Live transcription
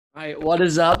All right, what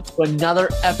is up to another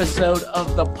episode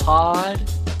of the pod?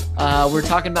 We're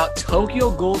talking about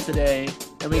Tokyo Ghoul today,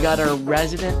 and we got our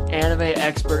resident anime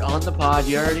expert on the pod.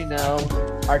 You already know,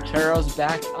 Arturo's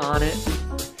back on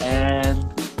it, and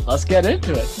let's get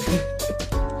into it.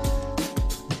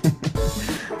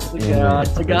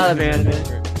 The god of anime.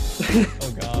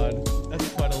 Oh god,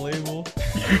 that's quite a label.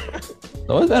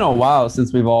 So it's been a while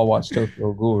since we've all watched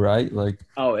Tokyo Ghoul, right? Like,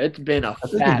 Oh, it's been a I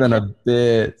think it's been a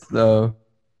bit. So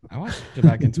I watched it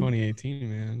back in 2018,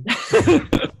 man.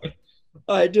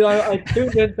 I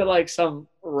tuned into like some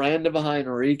random behind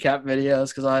recap videos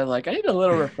because I need a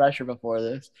little refresher before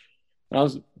this. And I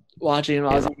was watching him,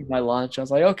 I was eating my lunch. I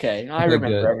was like, okay, I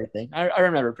remember everything. I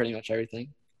remember pretty much everything.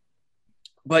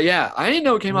 But yeah, I didn't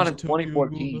know it came out in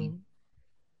 2014.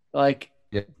 That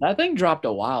thing dropped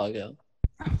a while ago.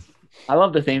 I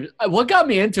love the theme. What got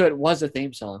me into it was the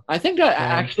theme song. I think that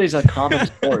actually is a common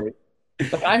story.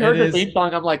 Like I heard the theme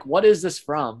song, I'm like, what is this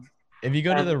from? If you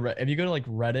go to like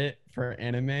Reddit for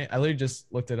anime, I literally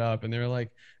just looked it up, and they were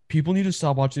like, people need to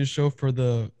stop watching the show for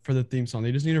the theme song.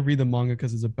 They just need to read the manga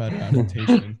because it's a better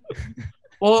adaptation.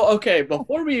 Well, okay,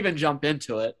 before we even jump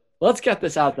into it, let's get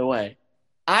this out the way.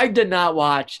 I did not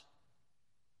watch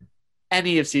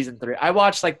any of season 3. I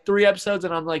watched like 3 episodes,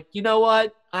 and I'm like, you know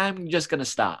what? I'm just gonna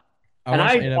stop. I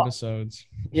watched 8 episodes.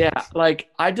 Yeah, like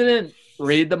I didn't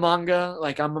read the manga.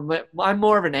 Like I'm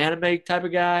more of an anime type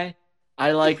of guy.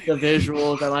 I like the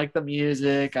visuals, I like the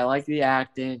music, I like the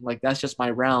acting. Like that's just my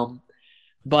realm.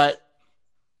 But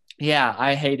yeah,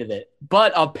 I hated it.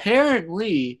 But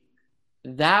apparently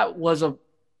that was a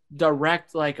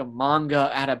direct like a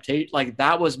manga adaptation. Like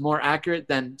that was more accurate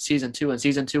than season 2, and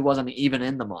season 2 wasn't even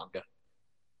in the manga.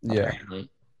 yeah, Apparently.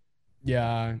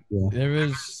 Yeah.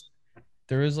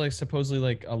 There was like supposedly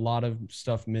like a lot of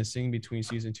stuff missing between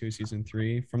season 2 and season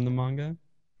 3 from the manga.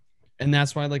 And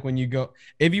that's why like when you go,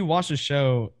 if you watch the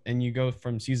show and you go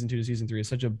from season 2 to season 3, it's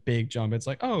such a big jump. It's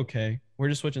like, oh, okay, we're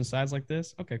just switching sides like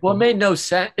this. Okay, cool. Well, it made no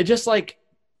sense. It just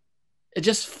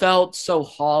felt so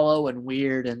hollow and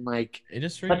weird, and like it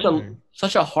just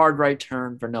such a hard right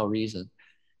turn for no reason.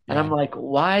 And Yeah. I'm like,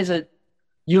 why is it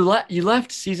you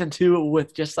left season 2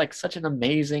 with just like such an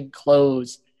amazing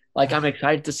close. Like I'm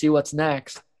excited to see what's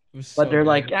next. But they're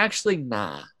like, actually,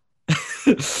 nah.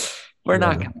 We're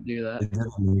not gonna do that.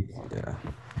 Yeah,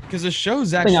 because the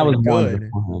show's actually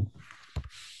good.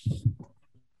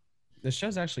 The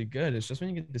show's actually good. It's just when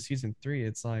you get to season 3,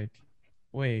 it's like,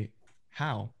 wait,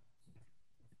 how?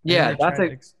 Yeah,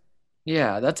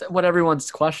 that's what everyone's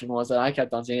question was that I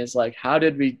kept on saying. It's like, how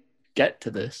did we get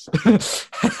to this?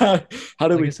 How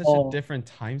did we? It's such a different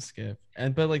time skip.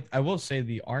 But like, I will say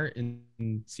the art in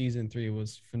season 3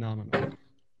 was phenomenal.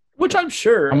 Which I'm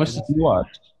sure. How much did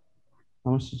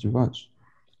you watch?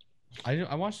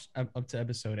 I watched up to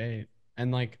episode 8,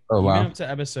 and like even up to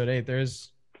episode 8,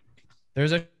 there's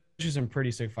actually some pretty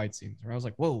sick fight scenes where I was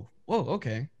like, whoa,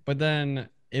 okay. But then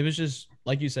it was just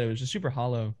like you said, it was just super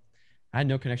hollow. I had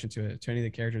no connection to any of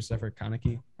the characters except for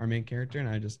Kaneki, our main character, and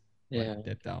I just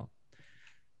dipped out.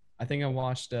 I think I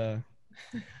watched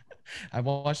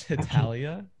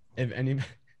Hitalia. If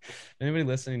anybody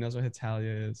listening knows what Hitalia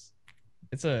is,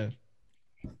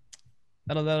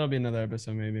 that'll be another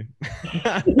episode maybe.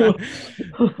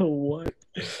 What?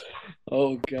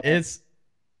 Oh god. It's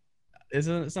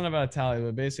not about Italia,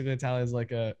 but basically Italia is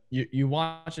like you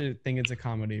watch it think it's a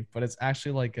comedy, but it's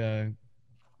actually like it's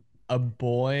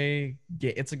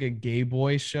like a gay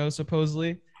boy show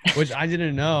supposedly, which I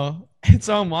didn't know. And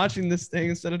so I'm watching this thing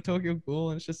instead of Tokyo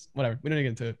Ghoul, and it's just whatever. We don't need to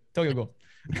get into it. Tokyo Ghoul.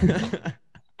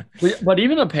 But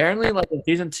even apparently, like in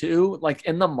season 2, like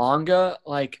in the manga,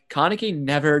 like Kaneki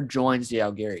never joins the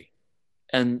Algiri,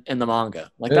 and in the manga,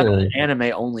 like that's an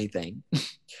anime only thing.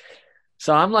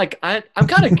 So I'm like, I'm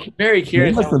kind of very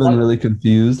curious. They must have been really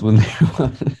confused when they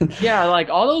were. Yeah, like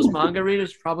all those manga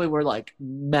readers probably were like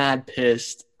mad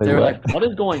pissed. They were like, "What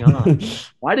is going on?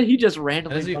 Why did he just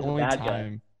randomly become a bad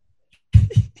guy?"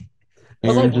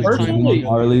 But like personally,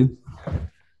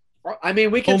 I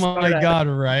mean, we can. Oh my god!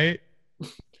 Right.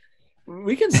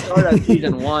 We can start at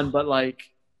season 1, but like,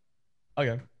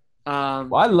 okay.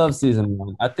 Well, I love season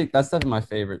 1. I think that's definitely my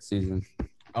favorite season.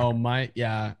 Oh my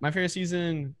favorite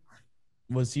season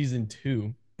was season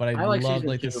 2, but I loved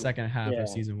like the second half of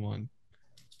season 1.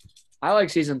 I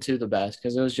like season 2 the best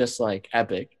because it was just like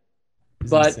epic. It's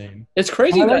but insane. It's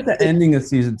crazy. I like the ending of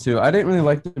season 2. I didn't really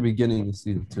like the beginning of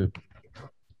season 2.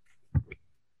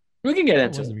 We can get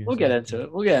into it. We'll get into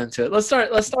it. Let's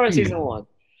start at season 1.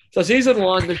 So season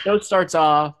 1, the show starts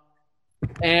off,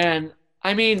 and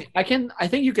I mean, I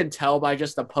think you can tell by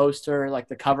just the poster, like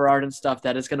the cover art and stuff,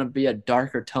 that it's gonna be a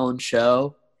darker tone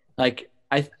show. Like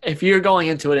if you're going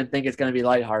into it and think it's going to be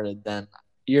lighthearted, then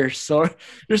you're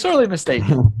sorely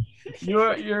mistaken.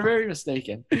 You're very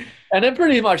mistaken. And it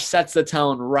pretty much sets the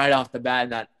tone right off the bat in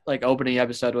that like opening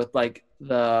episode with like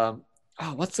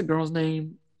what's the girl's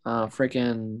name?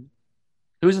 Freaking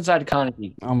who's inside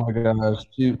Kaneki? Oh my gosh,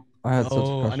 shoot. I had such a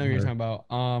Oh, crush I know on what you're her.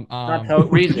 talking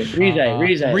Not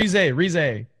Rize.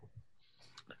 Rize.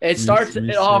 It starts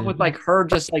it off with Reese. like her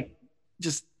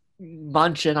just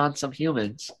munching on some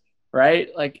humans, right?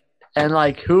 Like and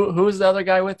like who's the other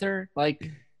guy with her?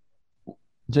 Like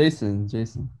Jason.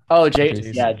 oh Jason.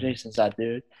 Jason. Yeah, Jason's that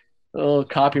dude. Little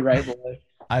copyright boy.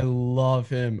 I love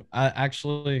him. I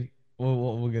actually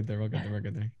we'll get there. We'll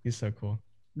get there. He's so cool.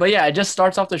 But yeah, it just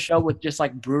starts off the show with just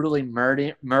like brutally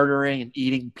murdering and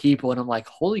eating people, and I'm like,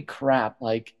 holy crap!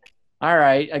 Like, all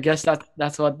right, I guess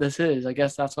that's what this is. I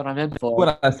guess that's what I'm in for.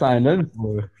 What I signed in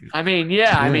for. I mean,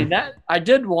 yeah, I mean that I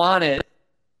did want it.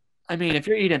 I mean, if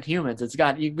you're eating humans, it's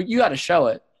got you got to show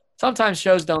it. Sometimes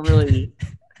shows don't really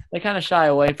they kind of shy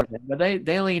away from it, but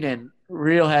they lean in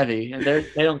real heavy and they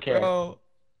don't care. Bro,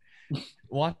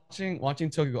 watching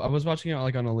Tokyo Ghoul, I was watching it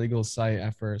like on a legal site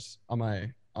at first on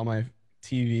my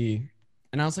TV,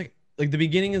 and I was like the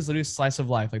beginning is literally slice of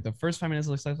life. Like the first 5 minutes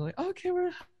of slice of life, okay, we're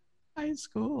in high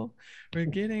school, we're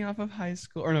getting off of high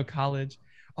school or no college.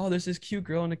 Oh, there's this cute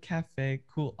girl in a cafe,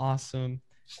 cool, awesome.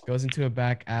 Goes into a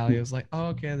back alley. I was like, oh,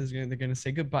 okay, they're gonna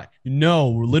say goodbye. No,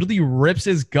 literally rips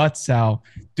his guts out.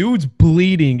 Dude's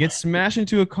bleeding, gets smashed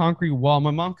into a concrete wall.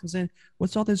 My mom comes in.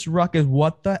 What's all this ruckus?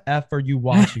 What the F are you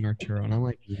watching, Arturo? And I'm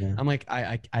like,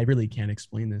 I really can't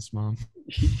explain this, Mom.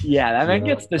 Yeah, that man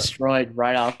gets destroyed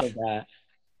right off the bat.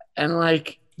 And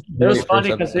like it was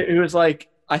funny because it was like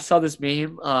I saw this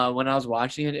meme when I was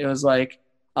watching it. It was like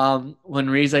when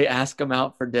Rize asked him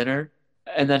out for dinner.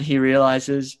 And then he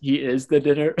realizes he is the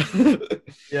dinner.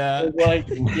 Yeah. Like,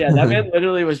 yeah, that man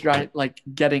literally was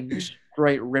getting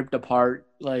straight ripped apart.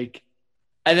 Like,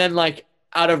 and then like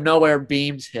out of nowhere,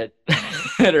 beams hit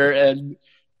her and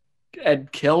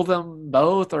killed them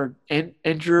both or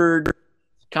injured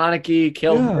Kaneki,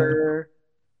 killed her.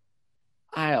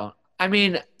 I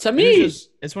mean, to me,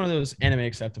 it's one of those anime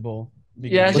acceptable.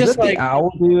 Yeah, it's was just it like the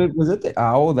owl, dude? Was it the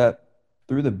owl that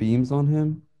threw the beams on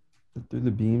him? That threw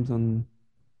the beams on.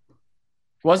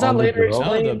 Was that later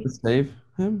explained? To save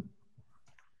him?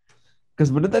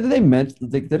 Because what did they mention?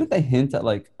 Didn't they hint at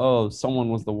like, oh, someone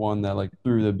was the one that like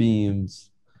threw the beams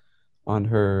on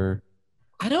her?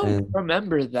 I don't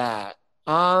remember that.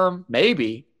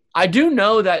 Maybe. I do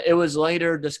know that it was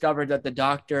later discovered that the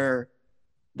doctor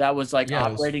that was like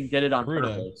operating did it on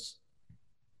purpose.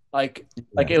 Like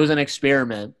it was an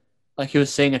experiment. Like he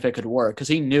was seeing if it could work because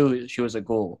he knew she was a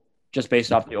ghoul just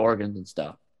based off the organs and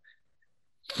stuff.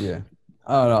 Yeah.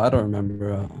 Oh no, I don't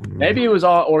remember. Maybe it was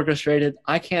all orchestrated.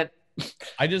 I can't.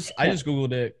 I just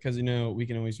Googled it because we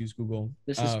can always use Google.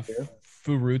 This is true.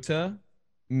 Furuta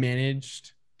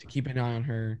managed to keep an eye on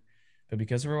her, but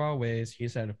because of her wild ways, he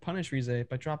decided to punish Rize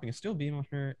by dropping a steel beam on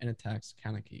her and attacks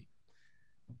Kaneki.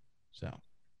 So.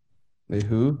 Wait,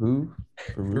 who?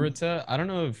 Furuta. I don't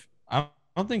know if I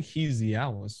don't think he's the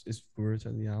owl. Is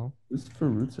Furuta the owl? Who's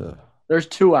Furuta? There's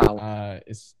two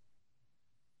owls.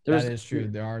 That is true.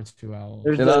 There are two owls.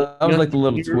 That was like the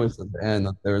little twist at the end.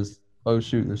 There's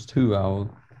there's two owls.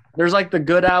 There's like the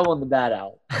good owl and the bad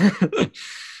owl.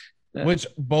 Which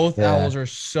both owls are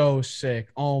so sick.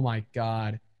 Oh my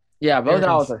god. Yeah, both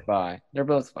owls are fine. They're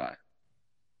both fine.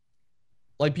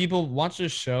 Like people watch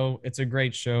this show. It's a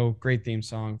great show. Great theme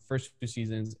song. First 2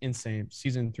 seasons, insane.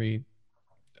 Season 3,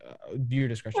 viewer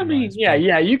discretion. I mean,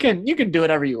 yeah. You can do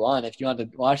whatever you want. If you want to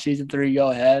watch season 3, go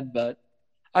ahead. But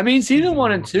I mean, season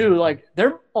 1 and 2, like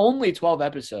they're only 12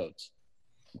 episodes.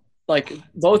 Like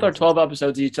both are 12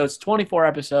 episodes each, so it's 24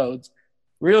 episodes,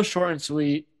 real short and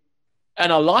sweet,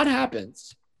 and a lot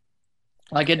happens.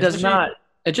 Like it does not.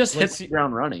 It just hits the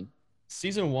ground running.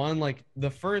 Season 1, like the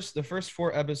first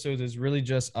 4 episodes is really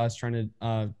just us trying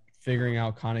to figuring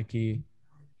out Kaneki,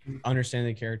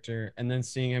 understanding the character, and then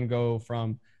seeing him go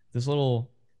from this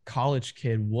little college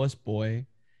kid wuss boy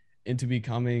into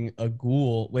becoming a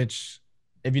ghoul. Which,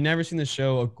 if you've never seen the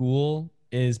show, a ghoul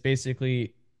is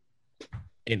basically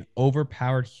an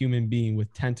overpowered human being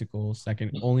with tentacles that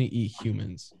can only eat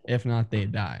humans. If not, they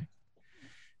die.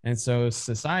 And so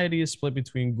society is split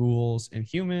between ghouls and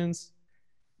humans.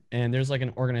 And there's like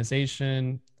an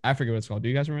organization. I forget what it's called. Do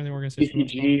you guys remember the organization?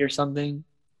 ECG or something?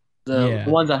 The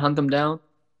ones that hunt them down?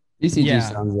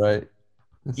 ECG sounds right.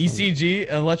 ECG,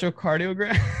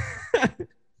 electrocardiogram?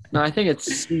 No, I think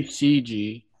it's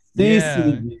CCG.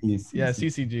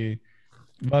 CCG.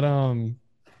 But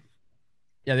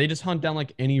they just hunt down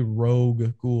like any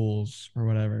rogue ghouls or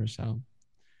whatever. So,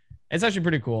 It's actually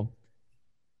pretty cool.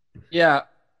 Yeah,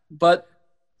 but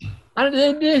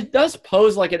it does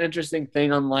pose like an interesting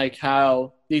thing on like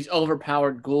how these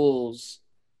overpowered ghouls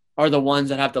are the ones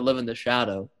that have to live in the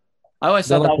shadow. I always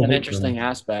They're thought that like was the an Hitler. interesting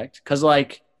aspect because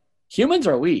like humans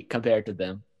are weak compared to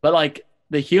them, but like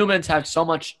the humans have so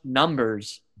much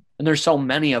numbers and there's so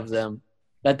many of them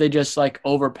that they just like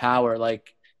overpower.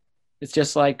 Like it's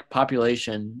just like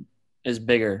population is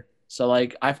bigger. So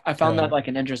like I found Yeah. that like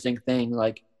an interesting thing.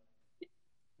 Like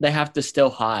they have to still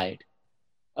hide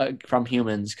from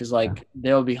humans because like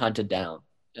they'll be hunted down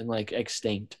and like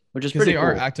extinct, which is Because pretty they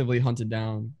are cool. actively hunted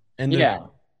down. And Yeah,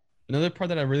 another part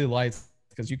that I really liked,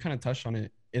 because you kind of touched on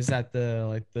it, is that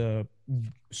the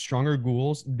stronger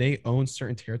ghouls, they own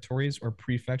certain territories or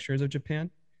prefectures of Japan.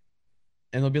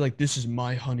 And they'll be like, this is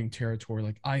my hunting territory.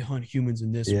 Like I hunt humans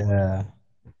in this one. Yeah.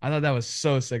 I thought that was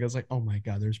so sick. I was like, oh my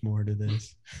God, there's more to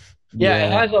this. yeah, it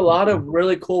Yeah. has a lot of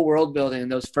really cool world building in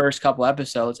those first couple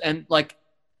episodes, and like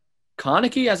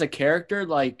Kaneki as a character,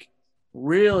 like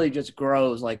really just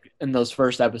grows like in those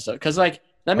first episodes because like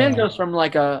that man Yeah. goes from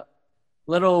like a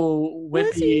little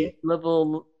wimpy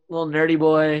little nerdy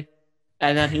boy.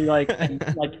 And then he like in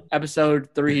like episode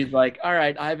 3, he's like, all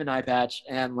right, I have an eye patch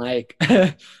and like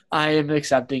I am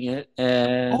accepting it.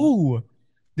 And Oh,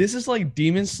 this is like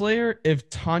Demon Slayer if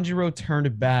Tanjiro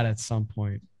turned bad at some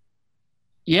point.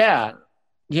 yeah,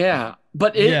 yeah.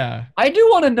 But Yeah. I do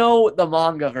want to know the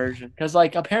manga version because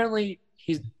like apparently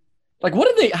he's like, what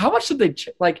did they? How much did they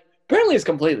like? Apparently, it's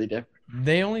completely different.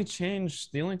 They only changed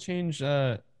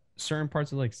certain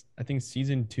parts of like I think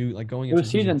season 2, like going It into was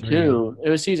season season 3. 2. It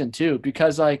was season 2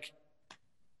 because like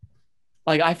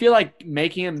I feel like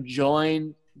making him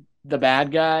join the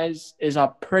bad guys is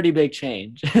a pretty big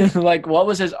change. Like, what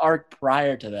was his arc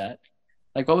prior to that?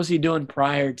 Like, what was he doing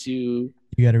prior to? You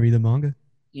got to read the manga.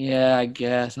 Yeah, I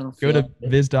guess I don't Go feel to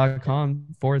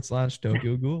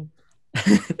viz.com/Tokyo Ghoul.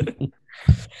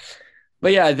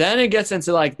 But yeah, then it gets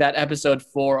into like that episode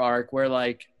 4 arc where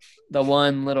like the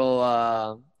one little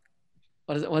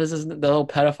what is this the little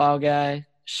pedophile guy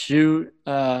Oh, dude,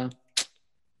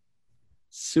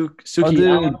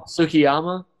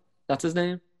 Sukiyama, that's his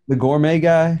name. the gourmet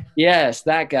guy. Yes,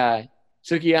 that guy,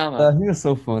 Sukiyama. He was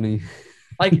so funny.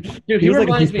 Like, dude, He he was like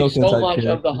a reminds me Hisoka so type much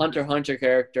of the character. Hunter x Hunter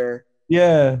character.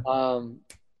 Yeah,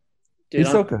 Dude,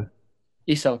 Hisoka.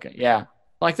 Isoka, yeah,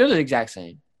 like they're the exact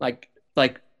same. Like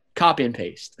copy and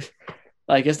paste.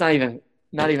 Like it's not even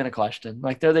a question.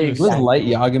 Like they're the It It was exact. Light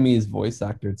Yagami's voice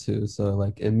actor too, so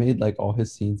like it made like all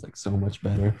his scenes like so much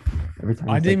better every time.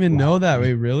 I it's, didn't like, even know loud. that.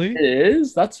 Wait, really? It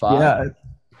is. That's fine. Yeah,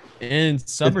 And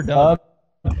sub or it's dub?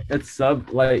 it's sub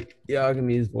Light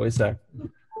Yagami's voice actor.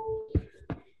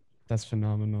 That's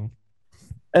phenomenal.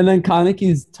 And then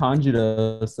Kaneki's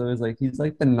Tanjiro, so it's like he's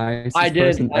like the nicest I did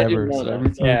person know ever. So that. every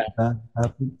time Yeah. that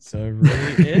happens, So it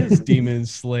really is Demon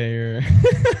Slayer.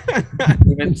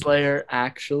 Demon Slayer,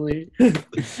 actually. so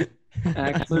he's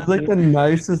like the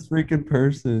nicest freaking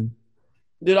person.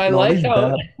 Dude, I And all like these how.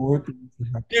 bad poor things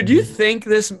happen. Dude, do you think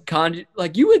this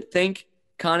like you would think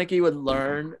Kaneki would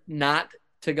learn not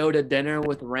to go to dinner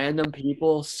with random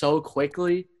people so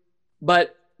quickly,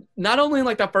 but not only in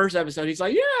like the first episode, he's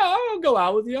like, "Yeah, I'll go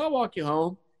out with you. I'll walk you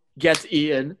home." Gets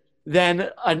eaten. Then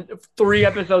 3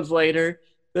 episodes later,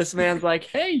 this man's like,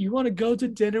 "Hey, you want to go to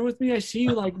dinner with me? I see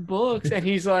you like books," and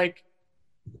he's like,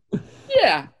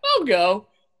 "Yeah, I'll go."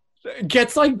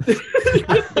 Gets like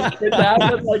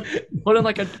kidnapped and like put in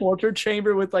like a torture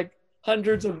chamber with like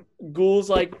hundreds of ghouls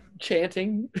like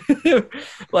chanting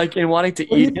like and wanting to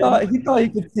Well, he eat him. thought he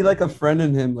could see like a friend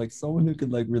in him, like someone who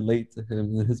could like relate to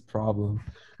him and his problem.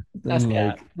 That's Then yeah.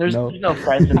 like There's no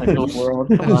friends in the ghoul world.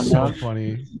 Come That's on so now.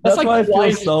 funny. that's like why I feel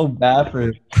twice- so bad for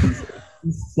him.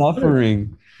 He's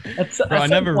suffering. Bro, I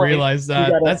never realized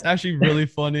that. That's actually really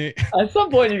funny. At some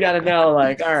point, you got to know,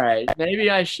 like, all right, maybe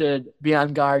I should be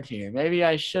on guard here. Maybe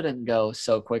I shouldn't go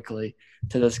so quickly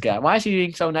to this guy. Why is he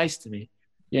being so nice to me?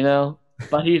 You know?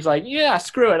 But he's like, yeah,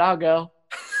 screw it, I'll go.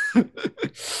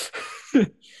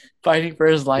 Fighting for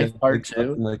his life, part Like,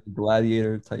 2. like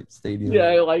gladiator type stadium.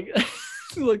 Yeah, like,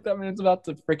 like that man's about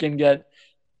to freaking get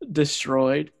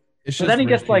destroyed. It's But just then he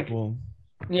rich gets, like- people.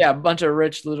 Yeah, a bunch of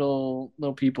rich little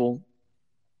people.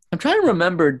 I'm trying to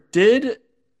remember. Did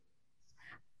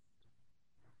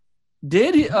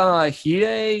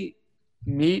Hide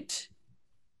meet,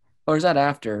 or is that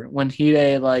after when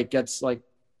Hide like gets like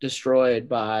destroyed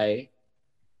by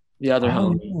the other I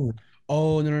don't homie? know.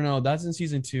 Oh no. That's in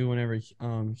season 2 whenever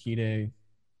whenever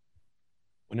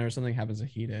something happens to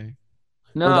Hide.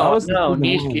 No, Well, that was no,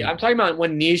 season Nishiki. 1. I'm talking about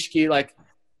when Nishiki like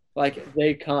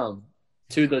they come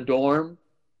to the dorm.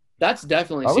 That's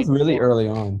definitely That was season really 4. early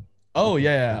on. Oh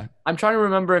yeah. I'm trying to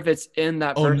remember if it's in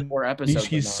that Oh, first 4 episodes or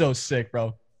Nishki's not. so sick,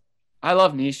 bro. I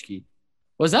love Nishiki.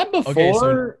 Was that before? Okay,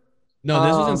 so no,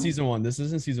 this was in um, season 1. This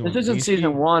is in season this 1. isn't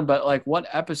season Nishiki, 1, but like what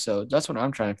episode? That's what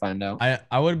I'm trying to find out.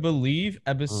 I would believe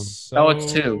Oh, it's 2.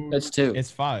 episode. It's 2.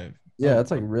 It's 5. Yeah, Oh,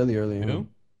 it's like really early two? on.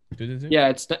 Yeah,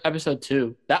 it's the episode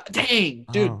 2. That dang,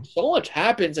 dude, Oh. so much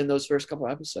happens in those first couple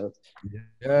episodes.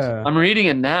 Yeah. I'm reading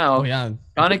it now. Oh yeah.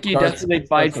 Kaneki Starts- desperately starts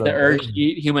fights with the a urge bang. to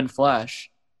eat human flesh.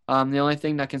 The only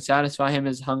thing that can satisfy him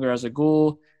is hunger as a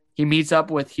ghoul. He meets up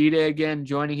with Hide again,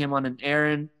 joining him on an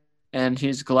errand, and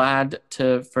he's glad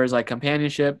for his like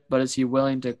companionship. But is he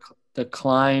willing to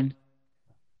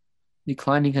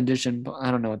declining condition?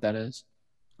 I don't know what that is.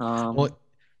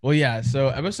 Well, yeah. So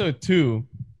episode 2,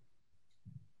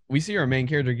 we see our main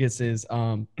character gets his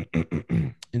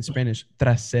in Spanish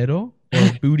trasero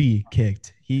or booty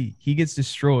kicked. He gets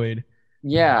destroyed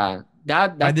yeah, by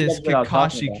that's this what I was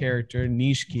talking Kakashi about. character,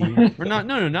 Nishiki. Or not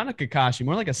a Kakashi,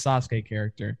 more like a Sasuke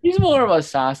character. He's more of a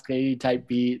Sasuke type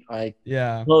beat, like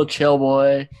Yeah. little chill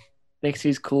boy. Thinks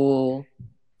he's cool.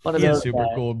 One of He is those super guys.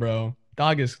 cool, bro.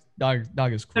 Dog is cool.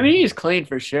 I mean, he's clean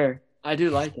for sure. I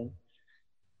do like him.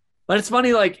 But it's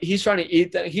funny, like he's trying to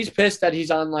eat that. He's pissed that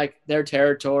he's on like their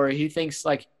territory. He thinks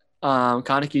like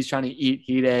Kaneki's trying to eat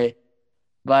Hide,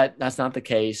 but that's not the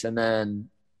case. And then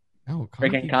No,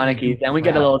 freaking can't do Kaneki, then we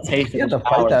get a crap. little taste He of had his to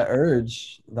fight power. that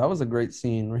urge. That was a great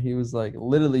scene where he was like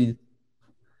literally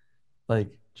like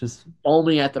just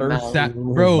Only at the thirsty mouth. That- with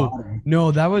his bro, body.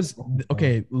 No, that was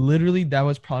okay. Literally, that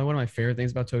was probably one of my favorite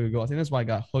things about Tokyo Ghoul. I think that's why I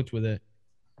got hooked with it,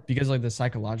 because like the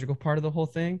psychological part of the whole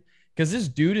thing. Because this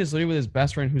dude is literally with his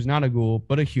best friend, who's not a ghoul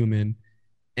but a human,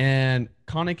 and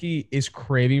Kaneki is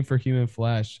craving for human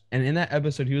flesh. And in that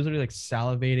episode, he was literally like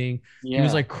salivating. Yeah. He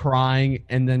was like crying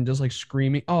and then just like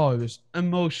screaming. Oh, it was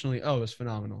emotionally. Oh, it was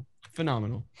phenomenal.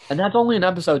 Phenomenal. And that's only in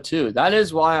episode 2. That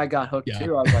is why I got hooked Yeah.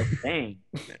 too. I was like, dang,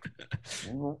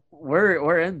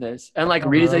 we're in this. And like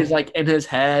Rize's like in his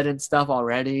head and stuff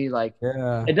already. Like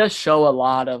Yeah. it does show a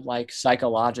lot of like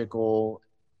psychological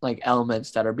like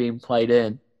elements that are being played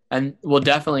in and will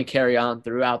definitely carry on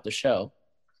throughout the show,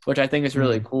 which I think is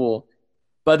really cool.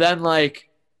 But then like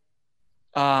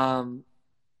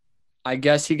I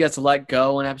guess he gets let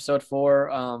go in episode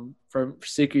 4 from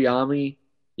Tsukiyami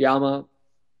Yama.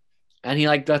 And he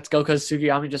like lets go because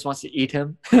Tsukiyami just wants to eat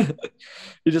him.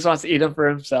 He just wants to eat him for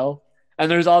himself. And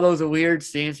there's all those weird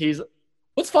scenes.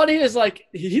 What's funny is like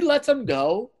he lets him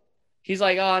go. He's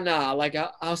like, oh nah, like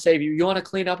I'll save you. You want to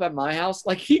clean up at my house?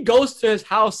 Like he goes to his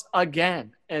house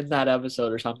again in that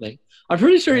episode or something. I'm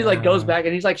pretty sure he like goes back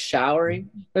and he's like showering.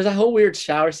 There's a whole weird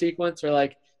shower sequence where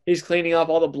like he's cleaning up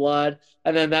all the blood,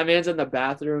 and then that man's in the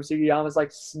bathroom. Tsukiyama's like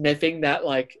sniffing that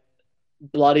like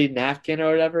bloody napkin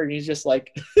or whatever, and he's just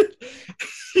like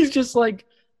he's just like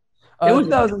I think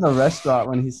that was in the restaurant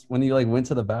when he like went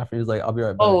to the bathroom. He was like, "I'll be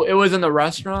right back." oh, it was in the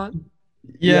restaurant. I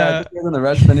Yeah. think he was in the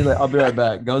restaurant. He's like, "I'll be right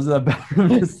back." Goes to the bathroom.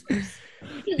 Just, He's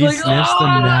He sniffs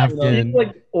the napkin. He's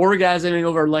like orgasming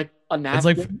over like a It's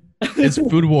like napkin. it's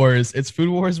Food Wars. It's Food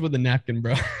Wars with a napkin,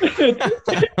 bro.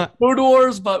 Food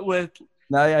Wars, but with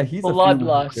no, yeah, he's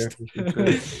Bloodlust.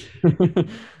 the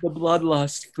the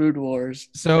bloodlust Food Wars.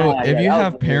 So Yeah, if you that was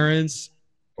have weird. parents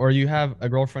or you have a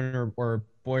girlfriend or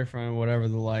boyfriend, whatever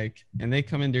the like, and they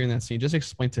come in during that scene, just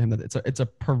explain to him that it's a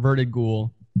perverted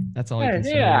ghoul. That's all I can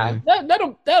say. Yeah,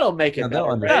 really. that'll make it Yeah, better.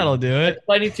 that'll right? That'll do it.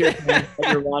 Explaining to your parents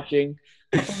that you're watching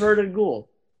a perverted ghoul.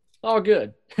 All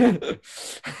good.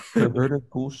 perverted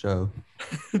cool show.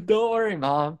 Don't worry,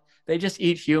 Mom. They just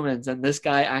eat humans, and this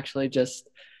guy actually just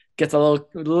gets a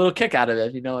little kick out of it.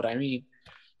 If you know what I mean?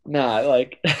 Nah,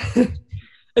 like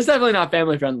it's definitely not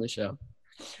family friendly show.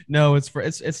 No, it's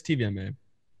TVMA.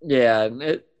 Yeah,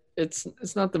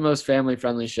 it's not the most family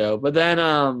friendly show. But then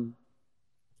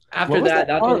after What was that,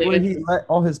 the that's part when where they he let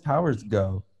all his powers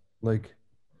go, like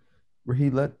where he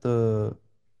let the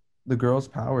girls'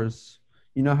 powers.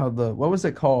 You know how what was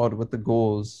it called with the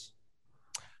ghouls?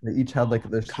 They each had like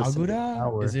their specific Kagura?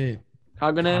 power. Is it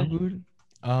Kagune.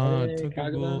 Kagura? Tokyo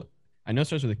Kagura? Ghoul. I know it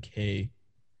starts with a K.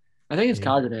 I think it's Yeah.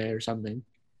 Kagune or something.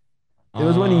 It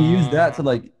was when he used that to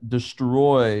like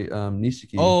destroy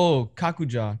Nishiki. Oh,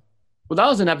 Kakuja. Well, that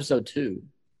was in episode 2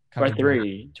 or Kakuja.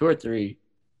 3, 2 or 3.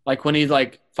 Like when he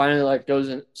like finally like goes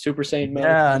in Super Saiyan mode.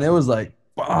 yeah, and it was like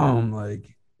boom,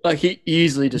 Like he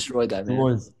easily destroyed that man.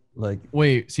 was like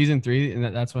Wait, season 3,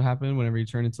 and that's what happened whenever he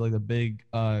turned into like the big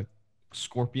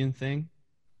scorpion thing.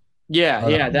 Yeah,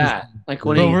 yeah, that. Like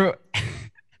when Bro, he we're-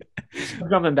 we're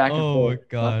jumping back and oh my forth.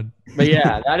 god. But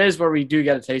yeah, that is where we do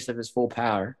get a taste of his full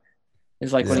power.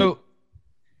 It's like when he So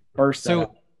burst that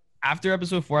out. so after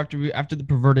episode 4, after the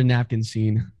perverted napkin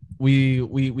scene, we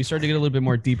started to get a little bit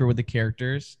more deeper with the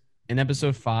characters. in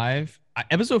episode 5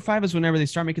 is whenever they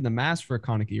start making the mask for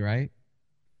Kaneki, right?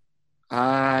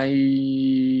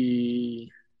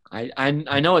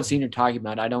 I know what scene you're talking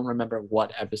about. I don't remember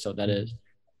what episode that is.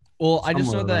 Well, I just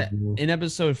know Somewhere that around in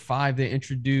episode 5 they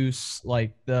introduce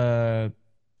like the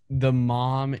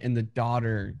mom and the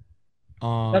daughter.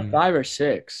 That's 5 or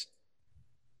 6.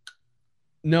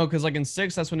 No, because like in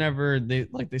 6, that's whenever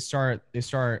they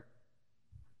start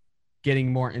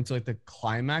getting more into like the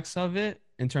climax of it,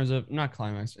 in terms of not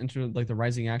climax, into like the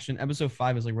rising action. Episode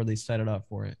 5 is like where they set it up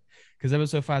for it. Because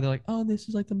episode 5, they're like, oh, this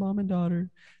is like the mom and daughter.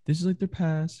 This is like their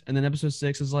past. And then episode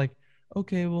 6 is like,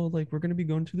 okay, well, like we're gonna be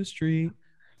going to the street.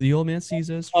 The old man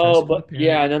sees us. Oh, but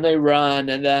yeah, and then they run,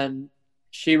 and then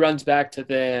she runs back to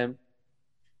them,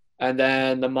 and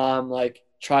then the mom like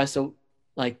tries to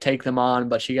like take them on,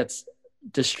 but she gets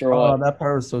destroyed. Oh, that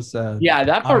part was so sad. Yeah,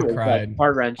 that part was cried.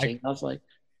 heart wrenching. I was like,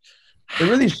 It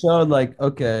really showed like,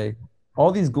 okay,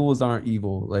 all these ghouls aren't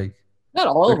evil. Like not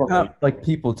all of they're them, not like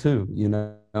people too, you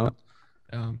know. but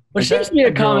Like, seems to be a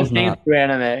that common girl's theme not. through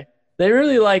anime. They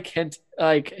really like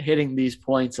hitting these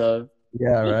points of Yeah,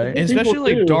 right. especially people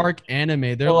like too. dark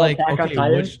anime. They're Oh, like, Attack on okay,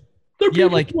 Titan? which They're yeah, people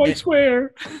like who I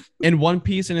swear. in One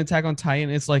Piece and Attack on Titan,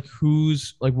 it's like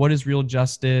who's like what is real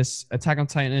justice? Attack on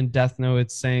Titan and Death Note,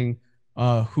 it's saying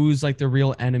who's like the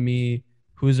real enemy,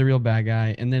 who's the real bad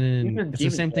guy, and then it's the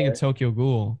Demon same thing in Slayer. Tokyo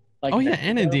Ghoul. Like Oh yeah,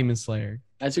 and in Nezuko. Demon Slayer,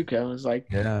 Nezuko was like,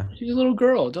 Yeah. she's a little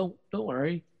girl. Don't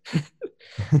worry.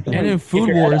 and in Food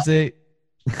Wars, they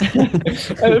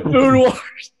And Food Wars.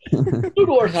 Food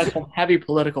Wars has some heavy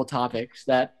political topics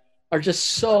that are just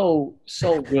so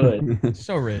good.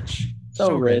 so rich,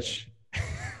 So rich.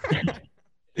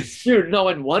 Dude, no,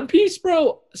 in One Piece,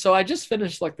 bro. So I just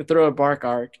finished like the Throw a Bark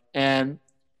arc, and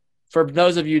for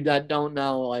those of you that don't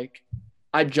know, like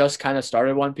I just kind of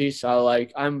started One Piece, so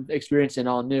like I'm experiencing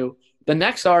all new. The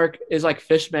next arc is like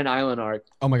Fishman Island arc.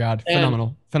 Oh my god,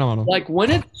 And, phenomenal. Like when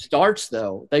it starts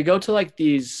though, they go to like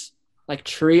these like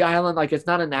tree island. Like it's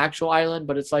not an actual island,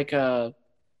 but it's like a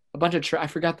bunch of I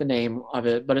forgot the name of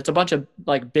it, but it's a bunch of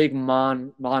like big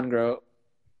mangrove.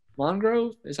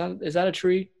 Mangrove? Is that a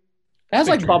tree? It has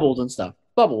Big like tree. bubbles and stuff.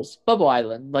 Bubble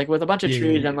island, like with a bunch of Yeah,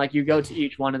 trees, yeah. and like you go to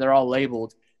each one and they're all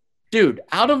labeled. Dude,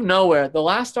 out of nowhere, the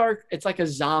last arc, it's like a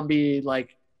zombie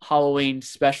like Halloween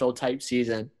special type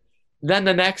season. Then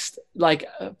the next like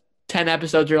 10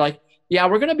 episodes are like, yeah,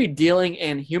 we're gonna be dealing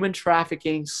in human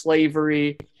trafficking,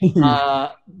 slavery,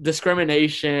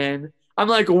 discrimination. I'm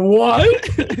like, what?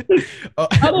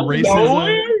 Out of Racism.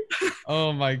 nowhere?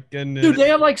 Oh my goodness. Dude, they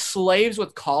have like slaves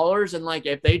with collars, and like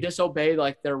if they disobey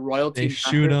like their royalty, They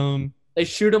shoot them. They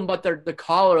shoot them, but the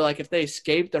collar, like if they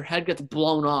escape, their head gets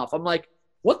blown off. I'm like,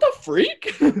 what the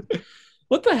freak?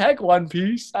 What the heck, One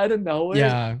Piece? I didn't know.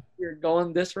 Yeah, You're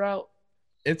going this route.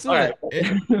 it's All right.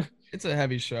 it's a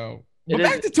heavy show. It But is-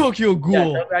 back to Tokyo Yeah,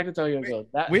 Ghoul. go back to Tokyo Ghoul.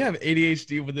 We have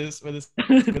ADHD with these There's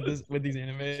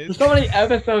animes. so many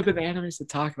episodes and animes to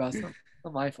talk about. It's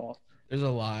not my fault. There's a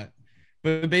lot.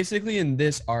 But basically in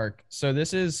this arc, so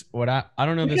this is what I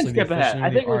don't know if We this can is the skip ahead. official I name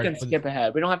of the think we arc, can but- skip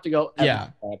ahead. We don't have to go Yeah.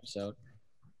 episode.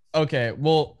 Okay,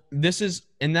 well, this is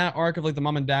in that arc of like the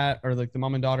mom and dad, or like the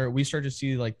mom and daughter, we start to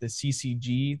see like the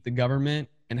CCG, the government,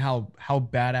 and how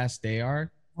badass they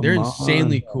are. They're Come on.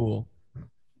 insanely cool.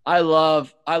 I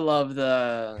love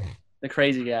the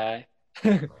crazy guy.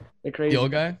 The crazy The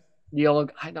old guy? The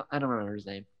old I don't remember his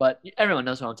name, but everyone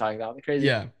knows what I'm talking about. The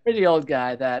Yeah. crazy old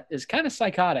guy that is kind of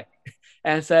psychotic,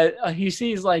 and said he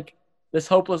sees like this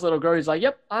hopeless little girl. He's like,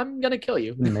 "Yep, I'm gonna kill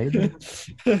you. You made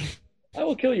it? I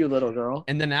will kill you, little girl."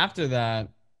 And then after that,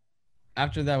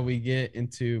 we get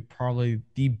into probably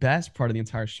the best part of the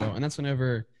entire show, and that's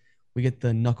whenever we get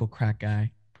the knuckle crack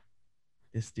guy.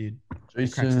 This dude he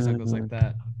cracks his knuckles like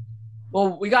that.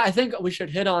 Well, I think we should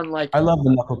hit on like I love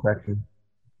the knuckle cracker.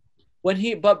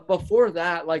 but before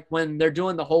that, like when they're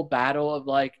doing the whole battle of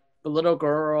like the little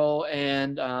girl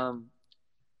and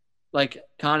like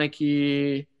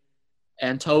Kaneki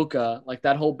and Toka, like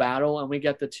that whole battle, and we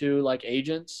get the two like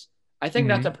agents. I think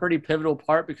that's a pretty pivotal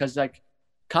part because like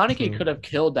Kaneki True. could have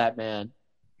killed that man,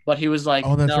 but he was like,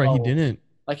 Oh, that's right, he "No." didn't.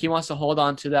 Like he wants to hold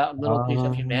on to that little piece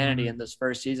of humanity in this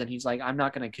first season. He's like, "I'm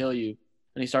not gonna kill you,"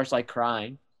 and he starts like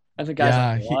crying. And the guy's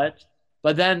Yeah, like, "What?"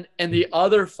 But then in the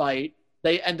other fight,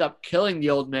 they end up killing the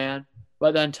old man.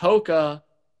 But then Toka,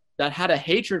 that had a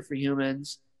hatred for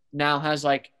humans, now has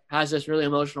this really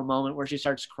emotional moment where she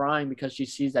starts crying because she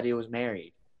sees that he was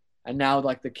married, and now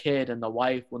like the kid and the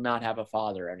wife will not have a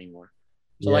father anymore.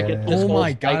 So like it's this Oh whole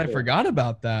my god, I cycle. forgot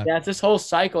about that. Yeah, it's this whole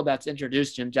cycle that's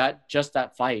introduced in just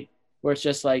that fight, where it's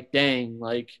just like, dang,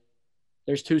 like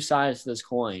there's two sides to this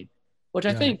coin, which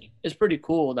I Yeah. think is pretty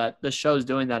cool that the show's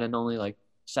doing that in only like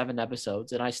 7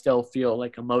 episodes, and I still feel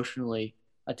like emotionally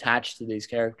attached to these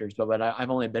characters. But I've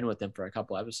only been with them for a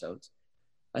couple episodes.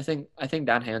 I think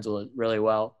that handles it really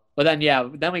well. But then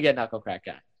we get Knuckle Crack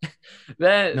Guy.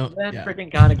 then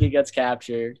freaking Kaneki gets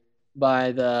captured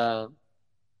by the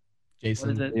Jason.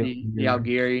 What is it? The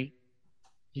Algiri.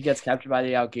 He gets captured by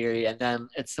the Algiri, and then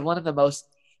it's one of the most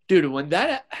when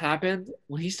that happened,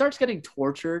 when he starts getting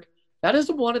tortured, that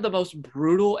is one of the most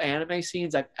brutal anime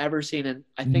scenes I've ever seen, and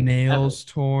I think nails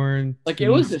torn, like it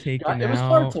was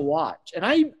hard to watch. And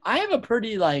I have a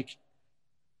pretty I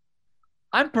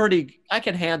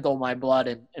can handle my blood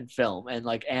in film and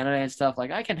like anime and stuff.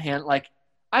 Like I can handle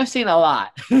I've seen a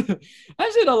lot.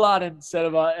 I've seen a lot in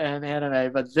cinema and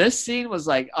anime, but this scene was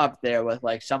like up there with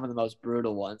like some of the most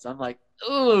brutal ones. I'm like,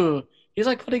 ooh, he's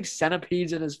like putting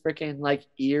centipedes in his freaking like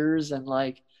ears and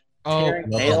like tearing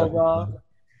nails off.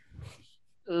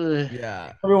 Ugh.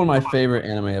 Yeah, probably one of my favorite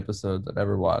anime episodes I've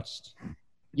ever watched.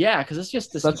 Yeah, because it's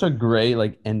just such a great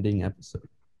like ending episode.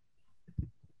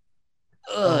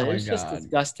 It's just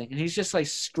disgusting, and he's just like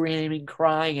screaming,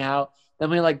 crying out. Then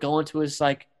we like go into his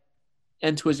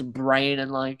brain,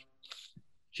 and like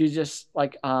she's just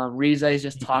like Rize's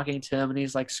just talking to him, and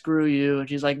he's like, "Screw you," and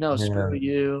she's like, "No, screw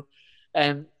you,"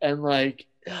 and like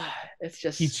it's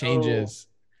just he changes.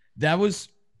 That was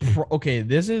okay.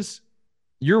 This is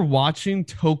you're watching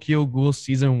Tokyo Ghoul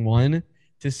season 1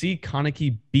 to see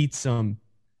Kaneki beat some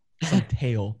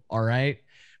tail, all right?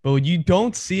 But you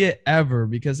don't see it ever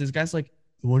because this guy's like,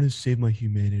 I want to save my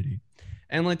humanity.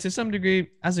 And like to some degree,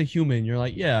 as a human, you're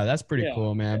like, yeah, that's pretty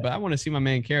cool, man. Yeah. But I want to see my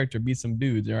main character beat some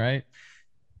dudes, all right?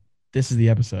 This is the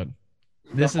episode.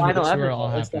 This is where it all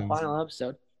happens. It's the final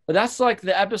episode. But that's like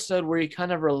the episode where he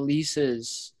kind of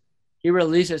releases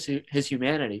his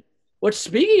humanity. Which,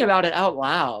 speaking about it out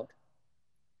loud,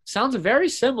 sounds very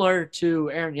similar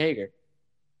to Eren Yeager.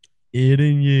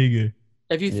 Eren Yeager.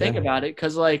 If you think about it,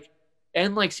 because like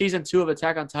in like season 2 of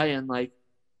Attack on Titan, like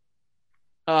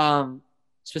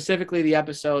specifically the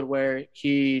episode where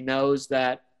he knows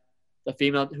that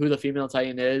who the female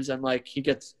Titan is, and like he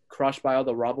gets crushed by all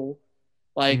the rubble.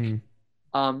 Like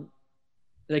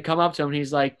they come up to him and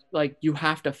he's like you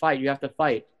have to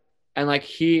fight. And like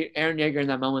Eren Yeager in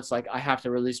that moment's like, I have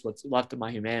to release what's left of my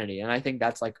humanity. And I think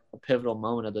that's like a pivotal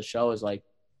moment of the show, is like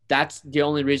that's the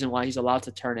only reason why he's allowed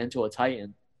to turn into a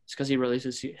Titan. It's because he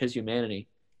releases his humanity.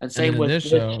 And same with this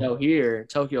show here,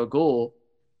 Tokyo Ghoul,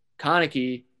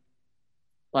 Kaneki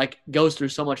like goes through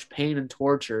so much pain and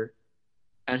torture,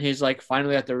 and he's like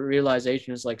finally at the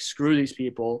realization is like, screw these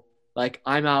people. Like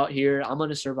I'm out here, I'm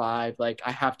gonna survive. Like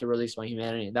I have to release my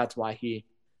humanity, and that's why he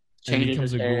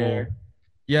changes his hair. Ghoul.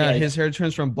 Yeah, his hair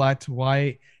turns from black to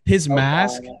white. His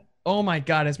mask, oh my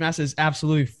god, his mask is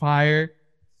absolutely fire.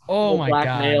 Oh my god,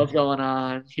 black nails going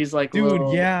on. He's like,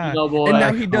 dude, yeah. Boy. And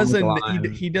now he does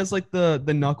he does like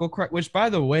the knuckle crack, which by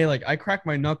the way, like I crack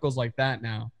my knuckles like that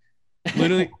now.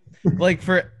 Literally, like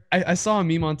I saw a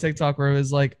meme on TikTok where it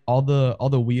was like all the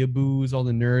weeaboos, all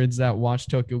the nerds that watch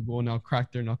Tokyo Ghoul now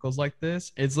crack their knuckles like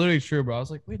this. It's literally true, bro. I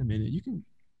was like, wait a minute, you can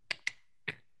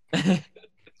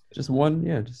just one,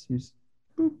 just use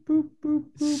boop boop boop.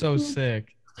 Boop so boop.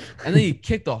 Sick. And then he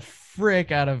kicked the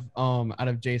frick out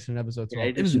of Jason in episode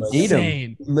 12. It was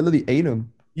insane. Literally ate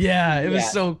him. Yeah, it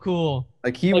was so cool.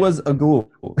 Like he was a ghoul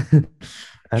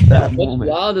at that moment.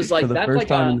 Wild is like that's like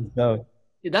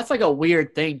that's like a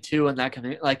weird thing too in that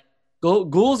community. Like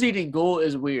ghouls eating ghoul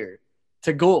is weird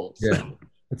to ghouls. Yeah,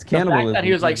 it's cannibalism. The fact that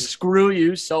he was like, screw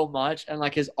you so much, and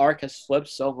like his arc has flipped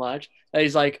so much that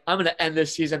he's like, I'm gonna end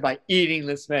this season by eating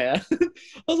this man. I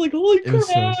was like, holy crap! It was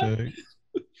so sick.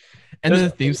 And then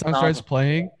the theme song starts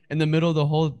playing in the middle of the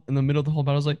whole battle.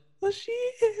 I was like, oh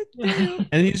shit!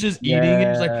 And he's just eating, and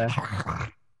he's like,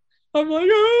 I'm like,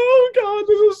 oh god,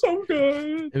 this is so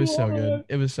good. It was so good.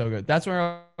 It was so good. That's where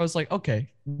I was like, okay,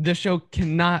 this show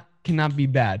cannot be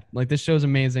bad. Like this show's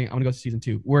amazing. I'm gonna go to season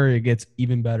 2, where it gets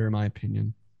even better, in my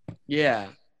opinion. Yeah.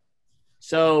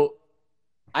 So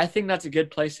I think that's a good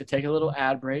place to take a little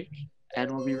ad break, and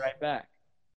we'll be right back.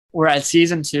 We're at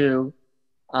season 2.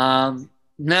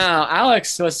 Now,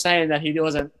 Alex was saying that he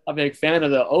wasn't a big fan of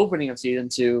the opening of season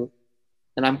 2,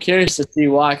 and I'm curious to see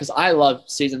why, because I love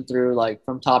season 3 like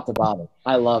from top to bottom.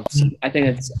 I think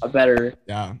it's a better.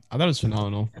 Yeah, I thought it was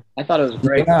phenomenal. I thought it was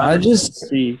great. Yeah, I just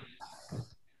see.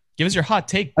 Give us your hot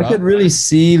take, bro. I could really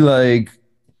see like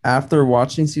after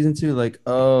watching season 2, like,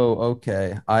 oh,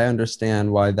 okay, I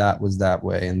understand why that was that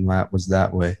way and that was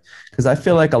that way, because I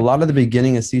feel like a lot of the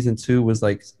beginning of season 2 was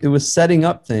like it was setting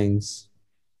up things.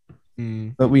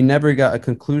 But we never got a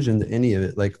conclusion to any of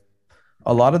it. Like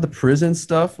a lot of the prison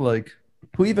stuff, like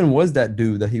who even was that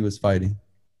dude that he was fighting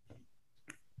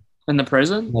in the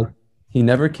prison? Like, He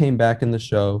never came back in the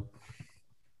show.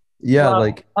 Yeah, Well,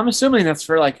 like I'm assuming that's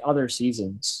for like other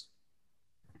seasons.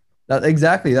 that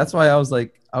exactly. That's why I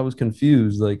was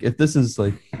confused. Like if this is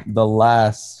like the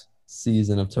last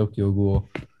season of Tokyo Ghoul,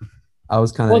 I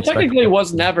was kind of Well, expecting. technically, it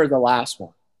was never the last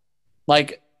one.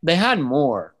 Like they had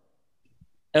more.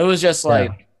 It was just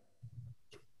like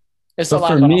it's the But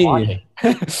for last one I'm me, watching.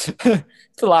 It's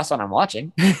the last one I'm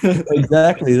watching.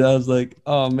 exactly. I was like,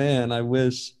 oh man, I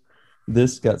wish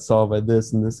this got solved by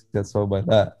this and this got solved by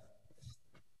that.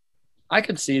 I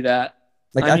could see that.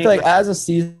 Like I feel like as a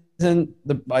season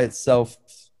by itself,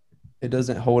 it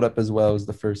doesn't hold up as well as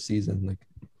the first season. Like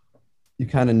you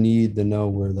kind of need to know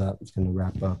where that was going to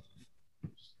wrap up.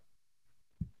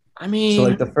 I mean, so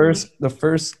like the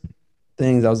first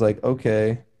things I was like,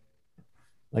 okay,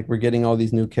 like we're getting all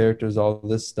these new characters, all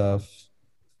this stuff,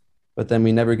 but then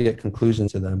we never get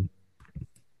conclusions to them,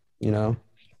 you know?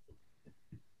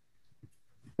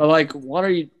 but like, what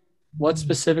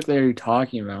specifically are you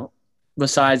talking about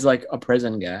besides like a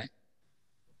prison guy?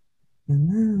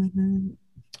 Because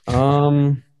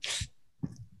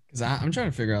I'm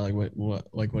trying to figure out like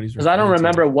what he's. Because I don't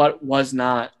remember what was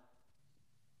not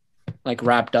like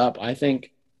wrapped up. I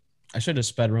think I should have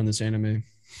sped run this anime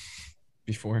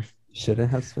before.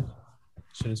 Shouldn't have.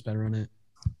 Should have sped run it.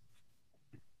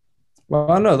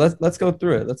 Well, I don't know. Let's go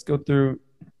through it. Let's go through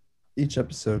each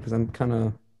episode because I kind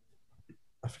of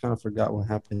forgot what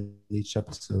happened in each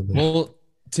episode. Well,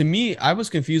 to me, I was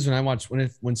confused when I watched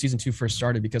when season 2 first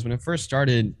started, because when it first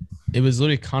started, it was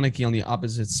literally Kaneki on the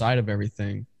opposite side of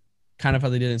everything, kind of how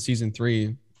they did in season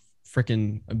 3.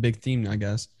 Freaking a big theme, I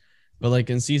guess. But like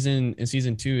in season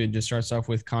 2, it just starts off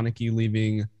with Kaneki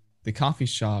leaving the coffee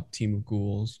shop team of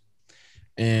ghouls,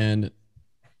 and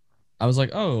I was like,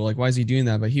 oh, like why is he doing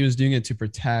that? But he was doing it to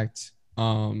protect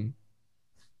the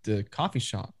coffee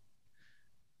shop,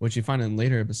 which you find in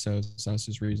later episodes. So that's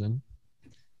his reason.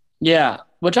 Yeah,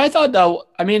 which I thought though.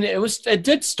 I mean, it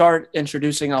did start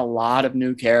introducing a lot of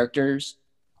new characters,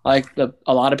 like a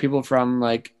lot of people from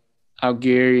like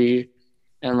Algiri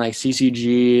and like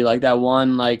CCG, like that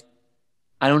one like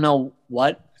I don't know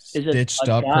what is it, Stitched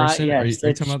up guy? Person? Yeah,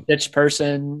 stitched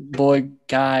person, boy,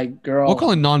 guy, girl. We'll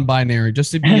call it non-binary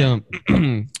just to be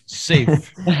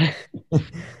safe.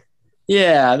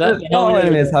 Yeah, that all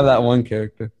animes have that one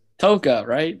character. Toka,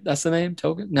 right? That's the name.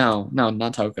 Toka? No,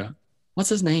 not Toka. What's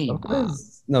his name? Toka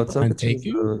is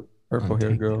the purple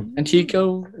hair girl.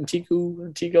 Antico.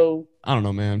 I don't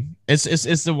know, man.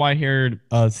 It's the white-haired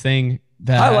thing.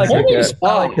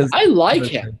 I like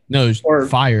him. No,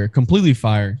 fire, completely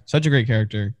fire. Such a great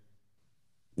character.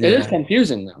 It is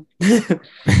confusing though. I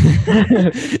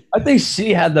think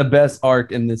she had the best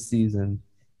arc in this season.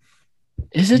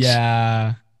 Is it?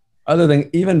 Yeah. Other than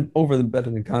better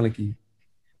than Kaneki.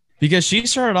 Because she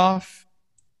started off,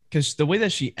 because the way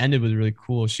that she ended was really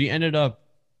cool. She ended up,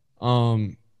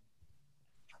 because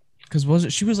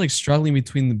she was like struggling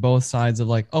between both sides of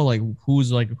like, oh, like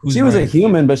who's she was a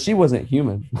human, but she wasn't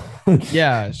human.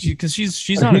 Yeah, because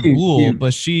she's not a ghoul,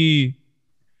 but she.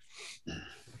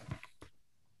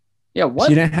 Yeah, what?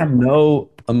 She didn't have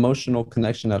no emotional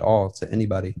connection at all to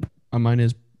anybody. My mind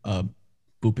is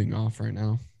booping off right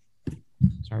now.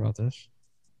 Sorry about this.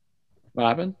 What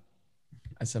happened?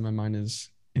 I said my mind is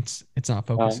it's not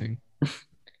focusing.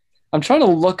 I'm trying to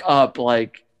look up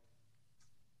like.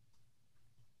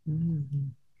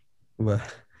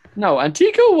 What? No,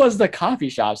 Antico was the coffee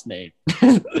shop's name.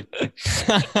 Yeah.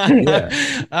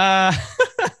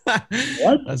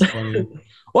 What? That's funny.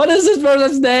 What is this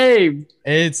person's name?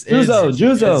 It's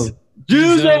Juzo.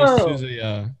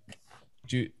 Yeah.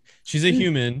 She's a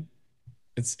human.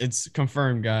 It's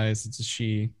confirmed, guys. It's a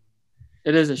she.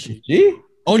 It is a she.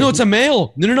 Oh no, it's a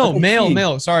male. No.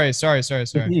 Male. Sorry. Sorry.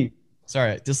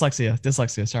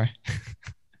 Dyslexia. Sorry.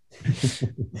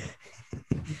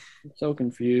 I'm so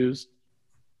confused.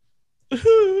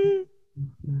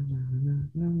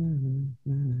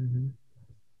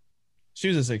 She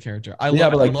was a sick character. But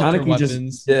like Kaneki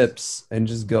just dips and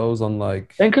just goes on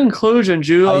like. In conclusion,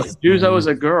 Juzo is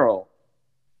a girl.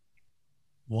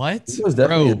 What? He was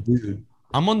definitely a dude.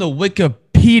 I'm on the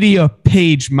Wikipedia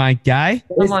page, my guy.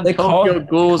 I'm on Tokyo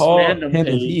Ghoul's fandom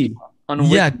page.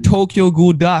 Yeah,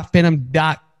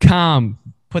 TokyoGhoul.fandom.com.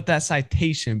 Put that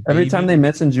citation, baby. Every time they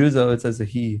mention Juzo, it says a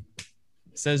he.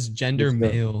 It says gender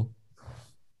male.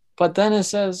 But then it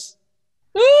says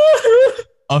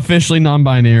officially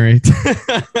non-binary.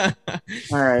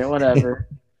 All right, whatever.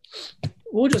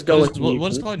 We'll just go with we'll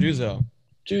just call it Juzo.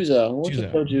 We'll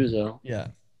just go Juzo. Yeah.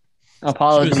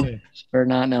 Apologies for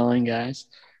not knowing, guys.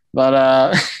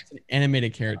 But it's an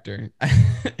animated character.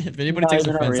 If anybody takes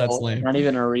offense, that's lame. Not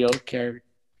even a real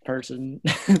person.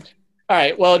 All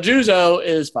right. Well, Juzo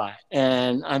is fine,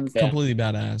 and I'm a fan. Completely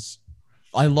badass.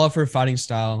 I love her fighting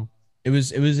style. It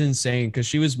was insane because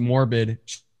she was morbid.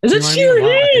 Is it reminded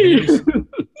me a lot,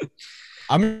 she?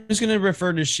 I'm just gonna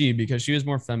refer to she because she was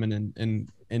more feminine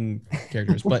in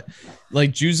characters. But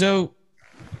like Juzo,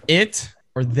 it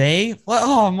or they.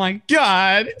 Oh my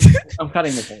god! I'm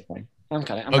cutting this whole thing. I'm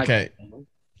cutting. I'm okay.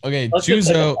 Okay. Let's just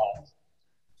Juzo.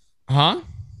 Huh?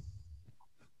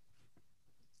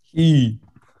 He.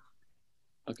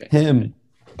 Okay. Him.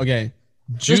 Okay.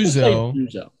 Juzo.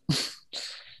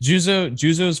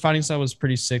 Juzo's fighting style was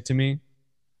pretty sick to me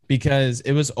because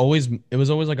it was always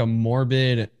like a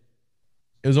morbid.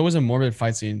 It was always a morbid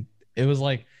fight scene. It was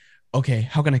like, okay,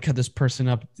 how can I cut this person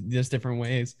up this different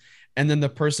ways? And then the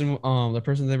person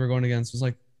they were going against was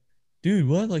like, dude,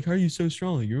 what? Like, how are you so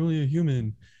strong? Like, you're only a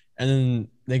human. And then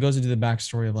they goes into the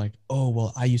backstory of like, oh,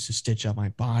 well, I used to stitch up my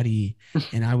body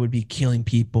and I would be killing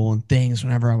people and things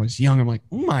whenever I was young. I'm like,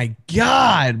 oh my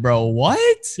God, bro, what?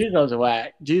 Juzo's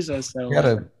whack. Juzo's so He had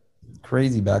a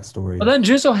crazy backstory. But then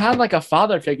Juzo had like a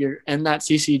father figure in that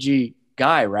CCG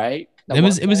guy, right? It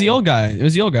was the old guy. It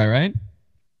was the old guy, right?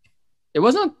 It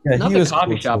wasn't not the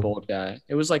coffee cool shop too. old guy.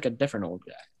 It was like a different old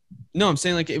guy. No, I'm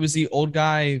saying like it was the old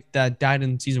guy that died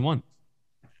in season 1.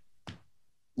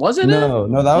 Was it? No,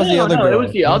 that was the other girl. It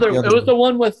was the other. It was the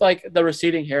one with like the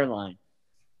receding hairline.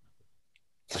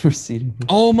 Receding.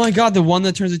 Oh my God, the one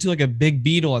that turns into like a big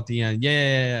beetle at the end.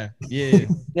 Yeah.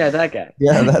 Yeah, that guy.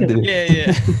 Yeah, that dude.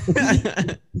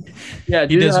 Yeah, He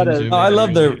dude. does resume I it.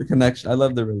 love their connection. I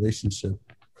love their relationship.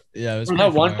 Yeah, it was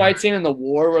Remember that one fire. fight scene in the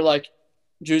war where like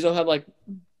Juzo had like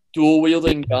dual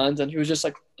wielding guns and he was just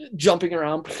like jumping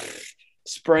around,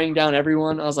 spraying down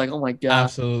everyone. I was like, oh my God.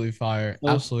 Absolutely fire. That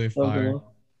was Absolutely so fire. cool.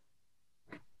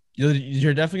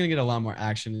 You're definitely gonna get a lot more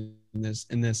action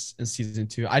in season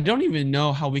 2. I don't even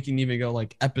know how we can even go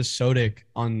like episodic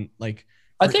on like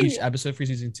I for think each episode for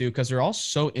season 2 because they're all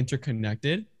so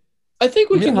interconnected. I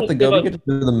think we We can don't have to just go. give We get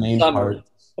to do the main summary. part.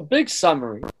 A big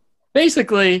summary.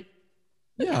 Basically,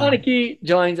 Yeah. Kaneki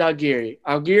joins Algiri.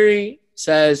 Algiri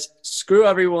says, screw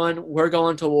everyone, we're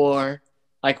going to war.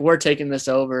 Like, we're taking this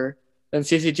over. Then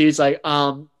CCG's like,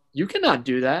 you cannot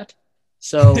do that.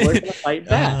 So we're going to fight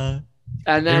back.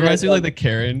 And It then reminds me like the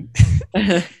Karen.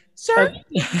 Sir,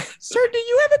 do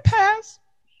you have a pass?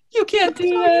 you can't do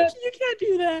that. You can't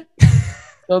do that.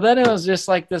 So then it was just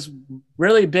like this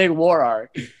really big war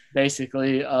arc,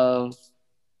 basically, of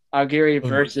Algiri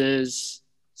versus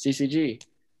CCG.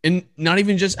 And not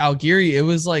even just Algiri, it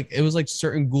was like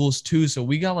certain ghouls too. So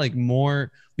we got like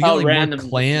more more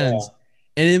clans. Yeah.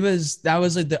 And that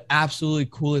was like the absolutely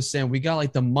coolest thing. We got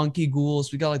like the monkey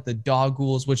ghouls, we got like the dog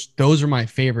ghouls, which those are my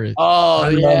favorite. Oh,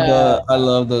 I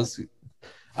love those.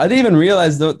 I didn't even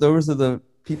realize those are the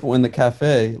people in the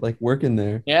cafe, like working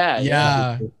there.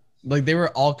 Yeah. Like they were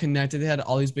all connected. They had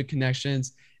all these big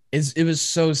connections. It was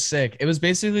so sick. It was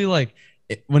basically like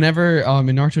whenever in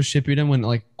Naruto Shippuden when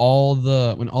all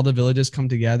the villages come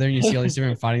together and you see all these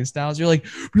different fighting styles, you're like,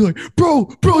 bro,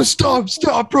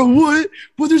 stop, bro, what?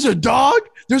 There's a dog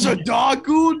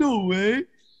ghoul? No way.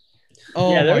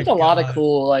 Oh Yeah, there was a lot of God.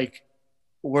 cool like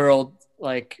world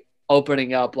like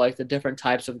opening up like the different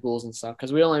types of ghouls and stuff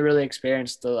because we only really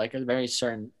experienced the like a very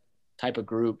certain type of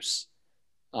groups.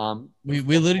 We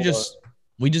literally just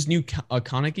knew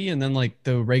Kaneki and then like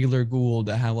the regular ghoul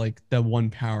that had like the one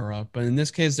power up. But in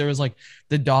this case, there was like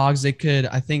the dogs. I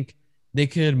think they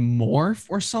could morph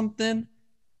or something.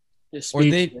 Or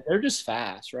they're just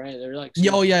fast, right? They're like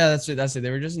Oh yeah, that's it.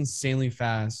 They were just insanely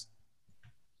fast.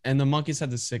 And the monkeys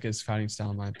had the sickest fighting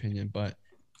style in my opinion. But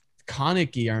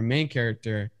Kaneki, our main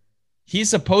character, he's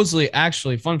supposedly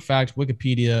actually, fun fact,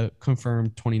 Wikipedia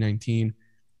confirmed 2019.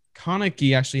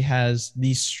 Kaneki actually has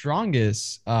the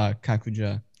strongest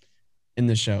Kakuja in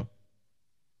the show.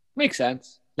 makes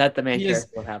sense that the main character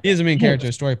would have. He is the main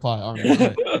character, story plot.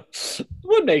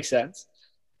 Would make sense.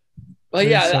 But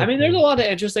yeah, so I mean, there's a lot of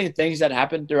interesting things that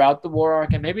happened throughout the war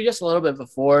arc, and maybe just a little bit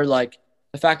before, like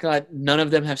the fact that none of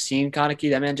them have seen Kaneki.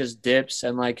 That man just dips,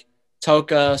 and like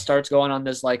Toka starts going on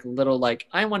this like little like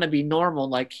I want to be normal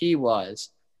like he was,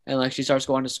 and like she starts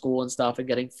going to school and stuff and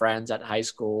getting friends at high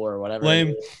school or whatever.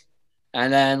 Lame.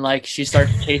 And then like she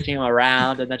starts chasing him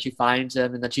around, and then she finds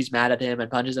him, and then she's mad at him and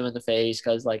punches him in the face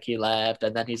because like he left,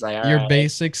 and then he's like, Your right.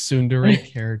 basic tsundere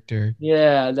character.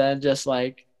 Yeah, and then just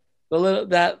like the little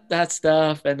that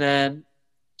stuff, and then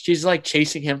she's like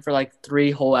chasing him for like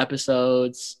 3 whole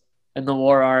episodes, and the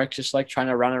war arc, just like trying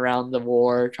to run around the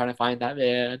war, trying to find that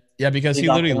man. Yeah, because he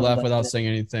got literally them, left but- without saying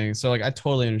anything. So like I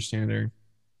totally understand her.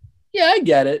 Yeah, I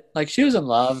get it. Like she was in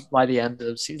love by the end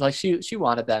of like she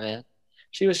wanted that man.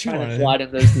 She was trying to slide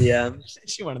in those DMs.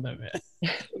 She wanted that man.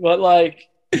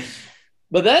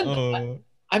 But then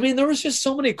I mean, there was just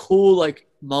so many cool like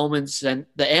moments, and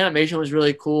the animation was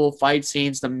really cool. Fight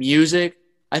scenes, the music.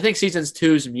 I think season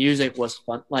 2's music was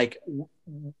fun, like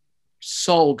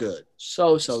so good,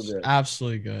 so good,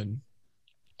 absolutely good.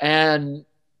 And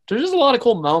there's just a lot of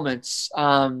cool moments.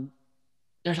 I'm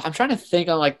trying to think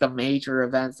on like the major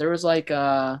events. There was like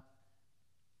it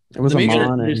was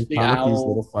Amon and Kaneki's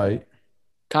little fight.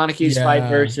 Kaneki's fight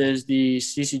versus the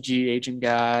CCG agent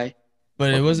guy.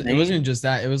 But it wasn't just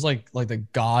that. It was like the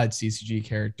god CCG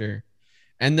character.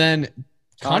 And then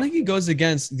Kaneki goes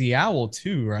against the owl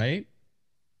too, right?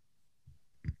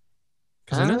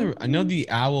 Because I know the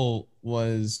owl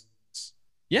was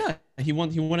he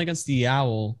won against the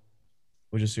owl,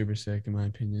 which is super sick in my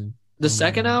opinion. The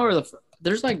second owl,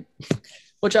 there's like,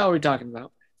 which owl are we talking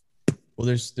about? Well,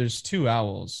 there's 2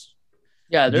 owls.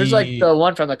 Yeah, there's like the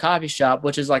one from the coffee shop,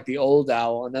 which is like the old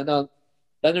owl, and then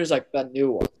there's like that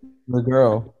new one. The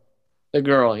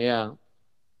girl, yeah.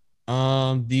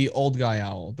 The old guy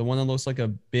owl, the one that looks like a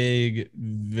big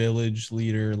village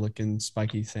leader looking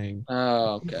spiky thing.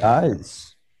 Oh, okay.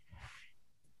 Guys.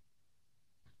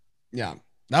 Yeah,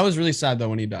 that was really sad though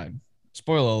when he died.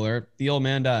 Spoiler alert: the old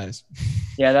man dies.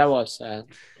 Yeah, that was sad.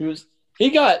 He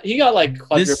got like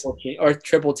quadruple team or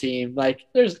triple team. Like,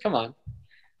 come on.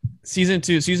 Season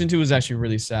two was actually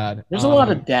really sad. There's a lot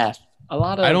of death.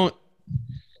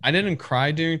 I didn't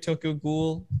cry during Tokyo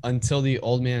Ghoul until the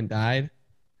old man died.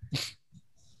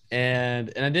 And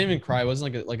I didn't even cry. It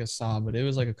wasn't like a sob, but it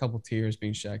was like a couple tears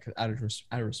being shed out of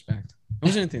respect. It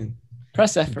wasn't anything.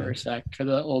 Press F for respect for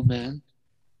the old man.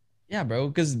 Yeah, bro.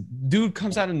 Because dude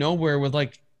comes out of nowhere with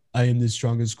like, I am the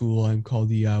strongest ghoul. I'm called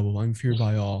the owl. I'm feared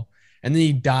by all. And then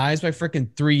he dies by freaking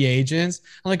 3 agents.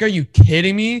 I'm like, are you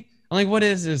kidding me? I'm like, what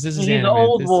is this? This is He's an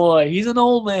old boy. He's an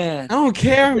old man. I don't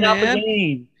care,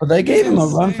 man. But they gave him a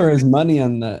run for his money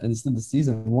on instead of the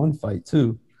season 1 fight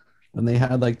too. And they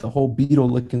had like the whole beetle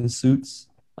looking suits.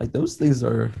 Like those things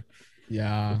are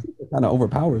kind of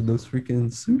overpowered, those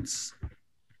freaking suits.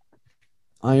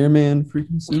 Iron Man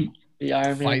freaking suit. The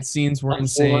Iron Man fight scenes were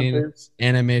insane.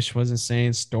 Animation was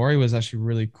insane. Story was actually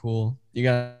really cool. You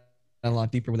got a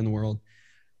lot deeper within the world.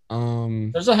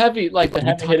 There's a heavy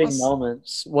hitting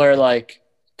moments where like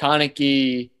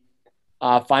Kaneki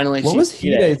finally. What was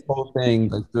Hide's whole thing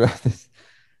like throughout this?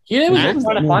 Hide was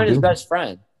trying to find his best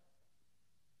friend.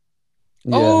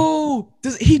 Yeah. Oh,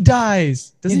 he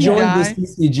dies? Does he joined die? The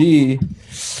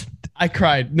CCG. I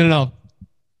cried. No.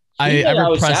 I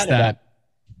repressed that.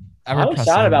 I was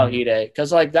sad about Hide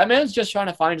because like that man's just trying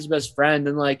to find his best friend,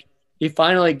 and like he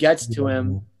finally gets to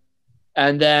him,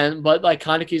 and then but like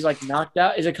Kaneki's like knocked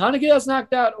out. Is it Kaneki that's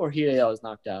knocked out or Hide that was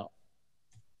knocked out?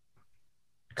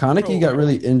 Kaneki got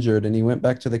really injured and he went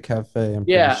back to the cafe.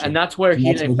 Yeah, and that's where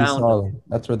Hide found him.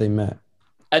 That's where they met.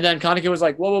 And then Kaneki was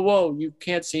like, whoa, you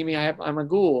can't see me. I'm a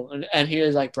ghoul. And he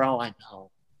was like, bro, I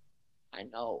know.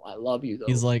 I love you, though.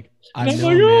 He's like, I know,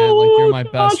 man. Like, you're my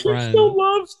best friend.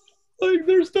 Like,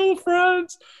 they're still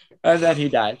friends. And then he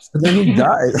dies. And then he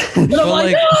died. And I'm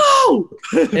like, no!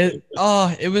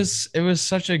 It was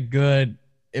such a good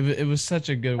way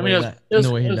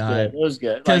the way he died. It was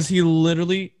good. Because he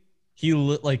literally,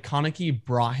 Kaneki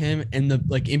brought him in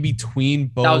in between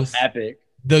both. That was epic.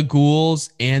 The ghouls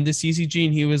and the CCG,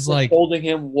 and he was like holding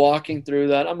him, walking through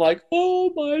that. I'm like,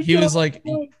 oh my god. He was like,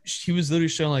 he was literally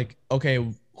showing like, okay,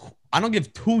 I don't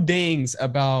give 2 dings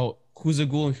about who's a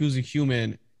ghoul and who's a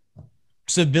human.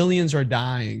 Civilians are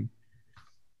dying,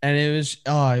 and it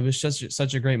was just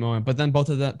such a great moment. But then both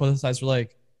sides were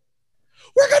like,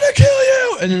 we're gonna kill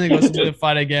you, and then they go into the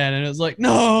fight again, and it was like,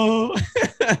 no.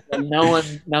 no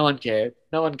one cared.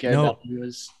 No one cared that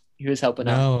he was helping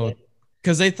out.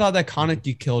 Because they thought that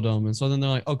Kaneki killed him, and so then they're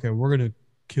like, "Okay, we're gonna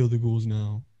kill the ghouls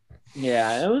now."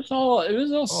 Yeah, it was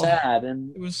all sad,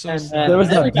 and it was so sad. There was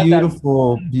that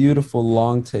beautiful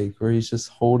long take where he's just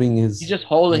holding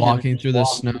walking through the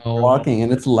snow,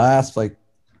 and it's lasts like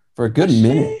for a good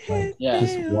minute. Like,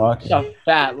 just walking. It's a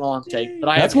fat long take,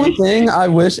 but that's one thing I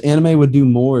wish anime would do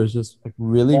more is just like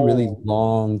really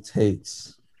long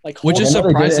takes. Like, which is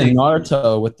surprising.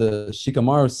 Naruto with the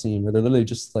Shikamaru scene where they're literally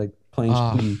just like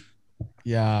playing.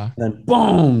 Yeah. And then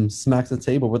boom, smacks the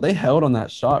table. But they held on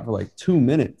that shot for like 2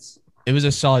 minutes. It was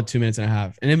a solid 2 minutes and a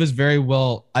half. And it was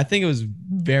I think it was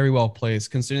very well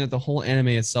placed considering that the whole anime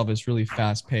itself is really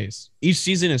fast paced. Each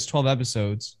season is 12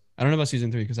 episodes. I don't know about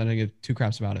season 3 because I didn't give 2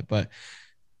 craps about it. But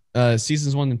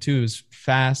seasons 1 and 2 is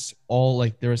fast.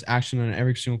 There was action on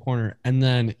every single corner. And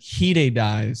then Hide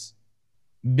dies.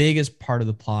 Biggest part of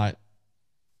the plot.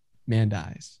 Man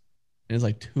dies. And it's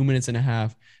like 2 minutes and a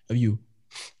half of you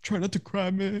Try not to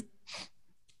cry, man.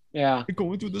 Yeah. You're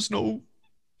going through the snow.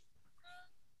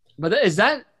 But is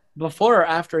that before or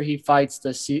after he fights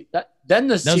the sea? Then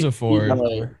the That was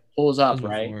sea pulls up,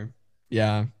 right? Before.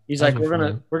 Yeah. He's like,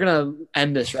 we're gonna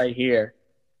end this right here.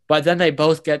 But then they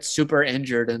both get super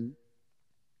injured and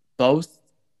both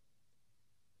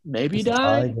maybe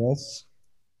die. I guess.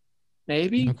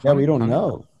 Maybe. Yeah, we don't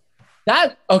know.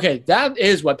 That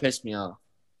is what pissed me off.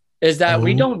 Is that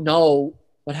we don't know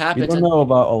what happens. We don't know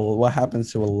about what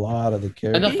happens to a lot of the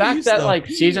characters. And the fact that like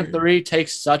season 3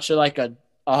 takes such a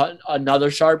another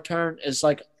sharp turn is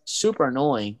like super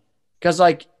annoying because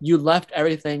like you left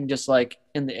everything just like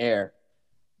in the air.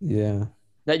 Yeah.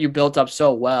 That you built up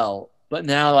so well, but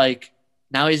now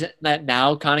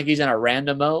Kaneki's in a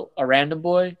random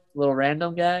boy, little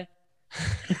random guy.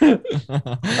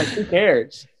 Like who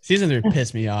cares? Season 3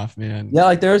 pissed me off, man. Yeah,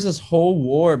 like there's this whole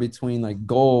war between like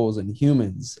ghouls and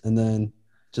humans, and then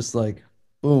just like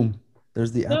boom,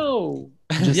 there's the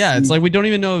yeah, it's like we don't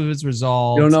even know if it's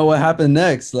resolved. We don't know what happened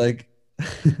next. Like,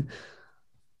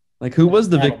 like who was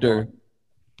the victor?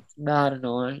 Not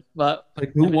annoying, but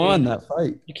like who won that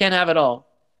fight? You can't have it all.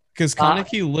 Because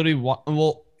Kaneki literally,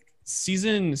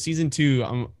 season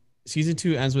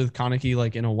two ends with Kaneki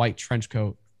like in a white trench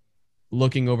coat,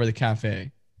 looking over the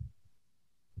cafe.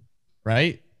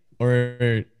 Right?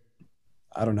 Or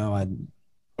I don't know.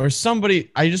 Or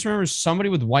somebody. I just remember somebody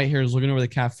with white hair is looking over the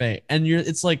cafe, and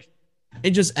it's like,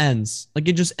 it just ends. Like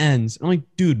it just ends. I'm like,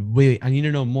 dude, wait, I need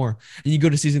to know more. And you go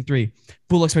to season 3,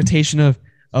 full expectation of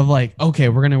like, okay,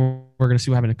 we're gonna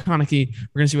see what happened to Kaneki.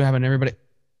 We're gonna see what happened to everybody.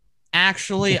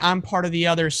 Actually, I'm part of the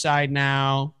other side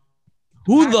now.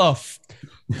 Who the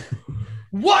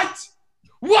what?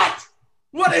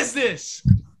 What is this?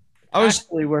 I was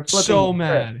we're so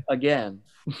mad again.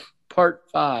 Part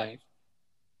 5.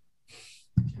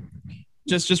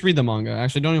 Just read the manga.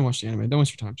 Actually, don't even watch the anime. Don't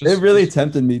waste your time. It really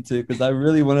tempted me to because I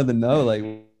really wanted to know like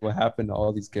what happened to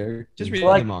all these characters. Just read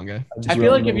the manga. I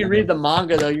feel like if you read the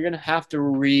manga though, you're gonna have to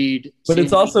read. But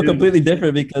it's also completely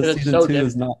different because season 2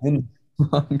 is not in the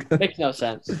manga. Makes no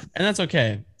sense. And that's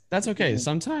okay. That's okay.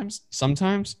 Sometimes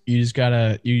you just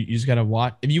gotta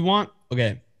watch. If you want,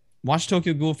 okay, watch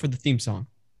Tokyo Ghoul for the theme song.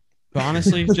 But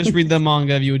honestly, just read the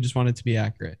manga if you would just want it to be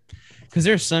accurate. Because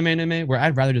there's some anime where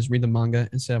I'd rather just read the manga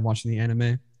instead of watching the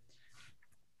anime.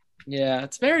 Yeah,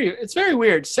 it's very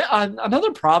weird.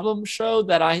 Another problem show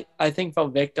that I think fell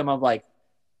victim of like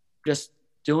just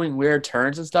doing weird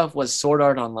turns and stuff was Sword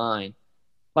Art Online.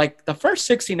 Like the first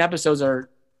 16 episodes are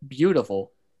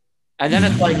beautiful. And then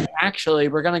it's like, actually,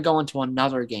 we're going to go into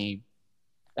another game.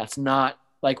 That's not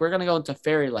like we're going to go into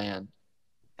Fairyland.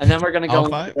 And then we're going to go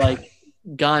into like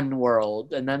Gun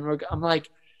World. And then I'm like,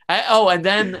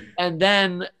 and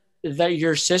then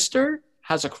your sister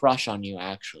has a crush on you,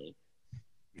 actually.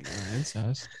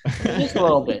 Incest. Just a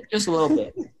little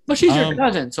bit. But she's your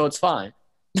cousin, so it's fine.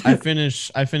 I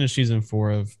finished season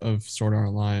 4 of Sword Art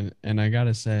Online, and I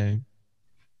gotta say,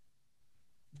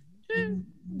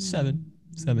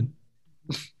 7.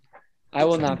 I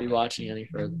will not be watching any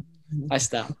further. I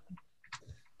stopped.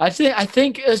 I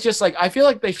think it's just like I feel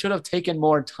like they should have taken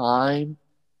more time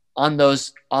on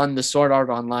the Sword Art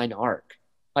Online arc.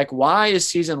 Like, why is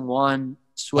season 1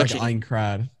 switching? Like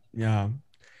Aincrad, yeah.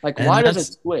 Like, why does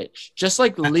it switch? Just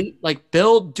like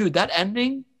build, dude. That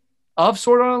ending of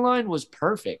Sword Art Online was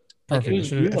perfect. Perfect. It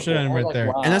should have ended right there.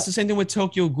 Wow. And that's the same thing with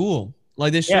Tokyo Ghoul.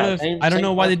 Like they should have. I don't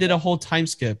know why they did a whole time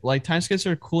skip. Like time skips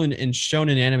are cool in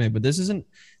shonen anime, but this isn't.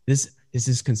 This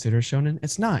is considered shonen.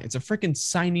 It's not. It's a freaking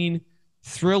seinen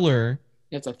thriller.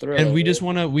 It's a thriller. And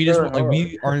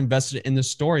we are invested in the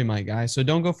story, my guy. So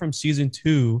don't go from season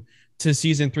 2 to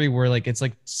season 3 where like it's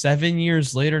like 7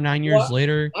 years later, 9 years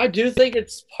later. I do think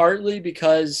it's partly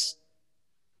because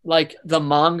like the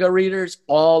manga readers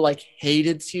all like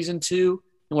hated season 2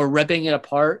 and were ripping it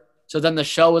apart. So then the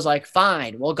show was like,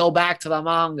 fine, we'll go back to the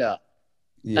manga.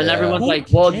 Yeah. And everyone's like,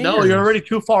 well, no, you're already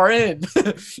too far in.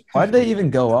 Why'd they even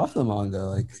go off the manga?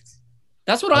 Like,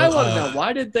 that's what I want to know.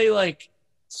 Why did they like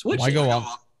switch? Why go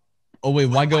off? Oh wait,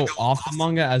 why go off the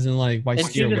manga? As in like why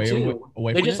steer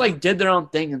away? They just like did their own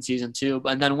thing in season 2,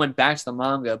 and then went back to the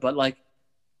manga. But like,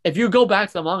 if you go back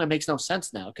to the manga, it makes no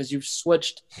sense now because you've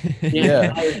switched the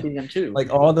entire season 2.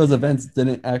 Like all those events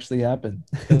didn't actually happen.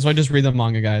 That's why just read the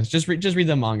manga, guys. Just read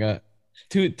the manga.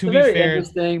 To be very fair,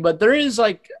 interesting, but there is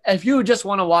like if you just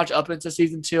want to watch up into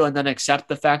season 2 and then accept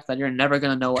the fact that you're never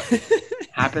gonna know what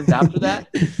happens after that,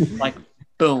 like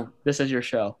boom, this is your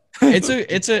show. It's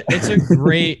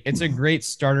a great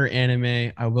starter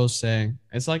anime. I will say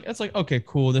it's like okay,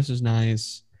 cool, this is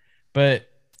nice, but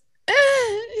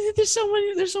there's so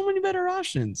many better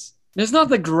options. There's not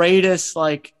the greatest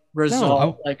like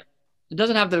resolve. Like it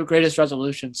doesn't have the greatest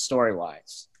resolution story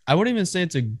wise. I wouldn't even say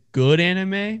it's a good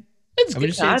anime. It's I would good.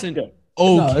 just say it's an Good.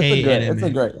 okay anime. It's a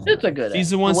great. It's a good.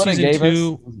 Season anime. 1, season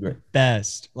 2, was great.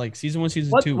 best. Like season 1,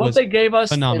 season 2 what was they gave us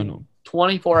phenomenal.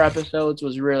 24 episodes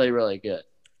was really, really good.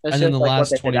 And then the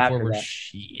last 24 were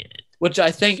shit. Which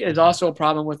I think is also a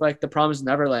problem with like The Promised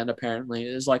Neverland. Apparently,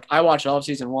 is like I watched all of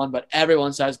season 1, but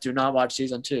everyone says do not watch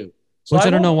season 2. So Which I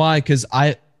don't know why, because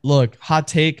hot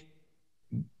take.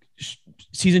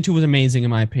 Season 2 was amazing in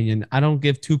my opinion. I don't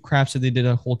give two craps that they did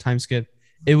a whole time skip.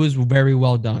 It was very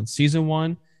well done. Season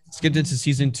 1 skipped into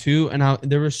season 2, and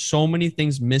there were so many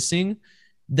things missing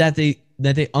that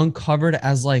they uncovered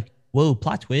as like, whoa,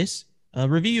 plot twist,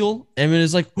 reveal, and it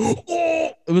was like,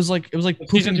 oh, it was like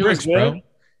pooping bricks, bro.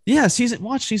 Yeah,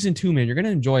 watch season 2, man. You're gonna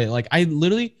enjoy it. Like I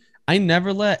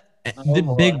never let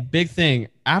the big thing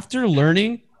after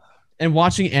learning and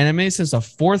watching anime since the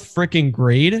 4th freaking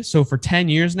grade. So for 10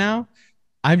 years now,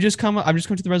 I've just come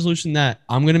to the resolution that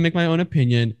I'm gonna make my own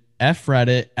opinion. F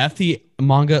Reddit, F the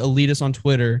manga elitists on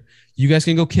Twitter. You guys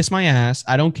can go kiss my ass.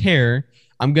 I don't care.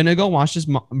 I'm gonna go watch this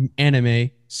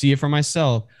anime, see it for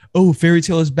myself. Oh, Fairy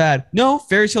Tail is bad. No,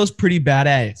 Fairy Tail is pretty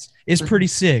badass. It's pretty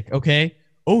sick. Okay.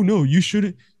 Oh no, you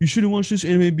shouldn't watch this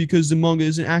anime because the manga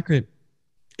isn't accurate.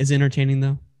 Is it entertaining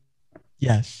though?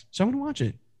 Yes. So I'm gonna watch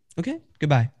it. Okay.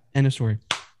 Goodbye. End of story.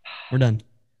 We're done.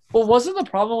 Well, wasn't the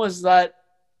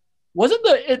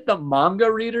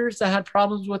manga readers that had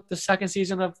problems with the second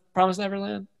season of Promised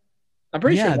Neverland? I'm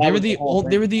pretty sure they were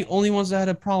the only ones that had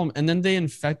a problem, and then they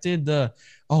infected the.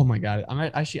 Oh my god!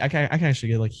 I can actually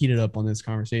get like heated up on this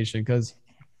conversation because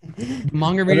the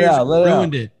manga readers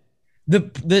ruined it.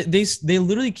 They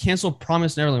literally canceled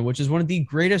Promised Neverland, which is one of the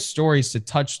greatest stories to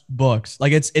touch books.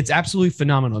 Like it's absolutely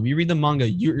phenomenal. If you read the manga,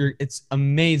 it's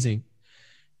amazing.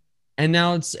 And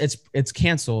now it's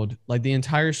canceled. Like the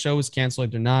entire show is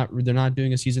canceled. Like they're not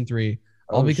doing a season 3,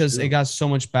 all because it got so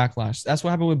much backlash. That's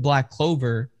what happened with Black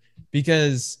Clover,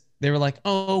 because they were like,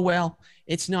 oh well,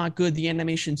 it's not good. The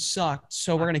animation sucked,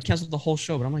 so we're gonna cancel the whole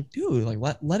show. But I'm like, dude, like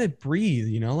let it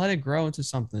breathe. Let it grow into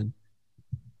something.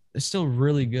 It's still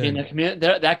really good. I mean,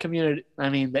 that community. I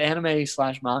mean, the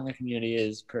anime/manga community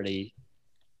is pretty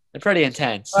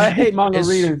intense. I hate manga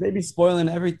readers. They be spoiling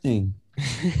everything.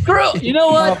 Screw, you know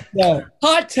what?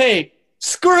 Hot take.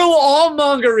 Screw all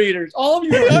manga readers. All of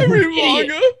you are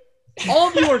manga. All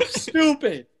of you are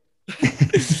stupid.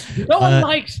 No one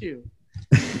likes you.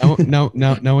 No.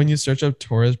 When you search up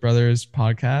Torres Brothers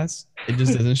podcast, it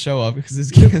just doesn't show up because it's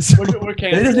canceled.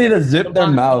 They just need to zip their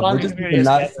mouth. They just need to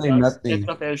not say nothing. It's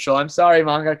official. I'm sorry,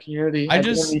 manga community. I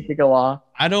just need to go off.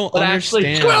 I don't understand.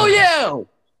 Actually, screw you.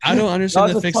 I don't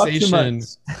understand the fixation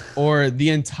or the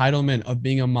entitlement of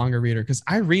being a manga reader, because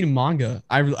I read manga.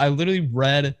 I literally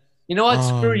read. You know what?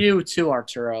 Screw you too,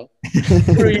 Arturo.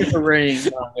 Screw you for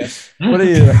reading manga. What are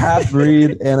you, half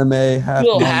breed anime, half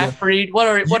little half breed? What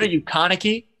are you,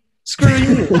 Kaneki? Screw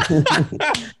you.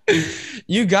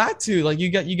 You got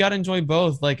to enjoy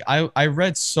both. Like I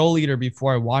read Soul Eater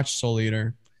before I watched Soul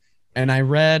Eater, and I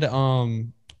read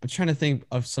I'm trying to think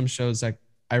of some shows that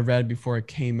I read before it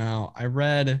came out. I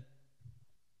read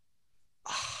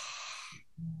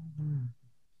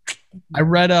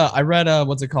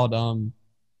what's it called?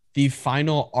 The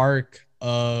final arc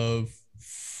of.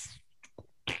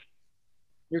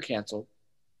 You're canceled.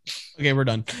 Okay, we're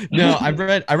done. No, I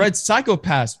read Psycho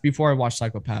Pass before I watched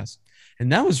Psycho Pass,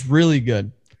 and that was really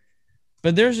good.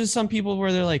 But there's just some people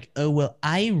where they're like, "Oh well,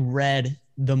 I read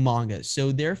the manga,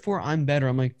 so therefore I'm better."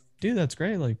 I'm like, dude, that's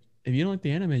great. Like, if you don't like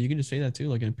the anime, you can just say that too.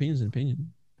 Like, an opinion's an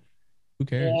opinion. Who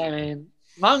cares? Yeah, I mean,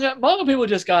 manga people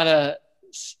just gotta.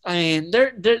 I mean,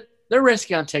 they're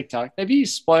risky on TikTok. They be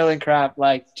spoiling crap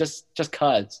like just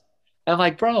cuz. I'm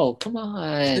like, bro, come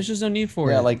on. There's just no need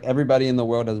for it. Yeah, like everybody in the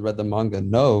world has read the manga.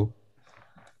 No,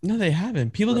 they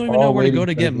haven't. People don't even know where to go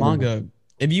to get manga.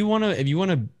 If you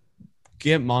wanna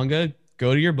get manga,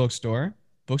 go to your bookstore,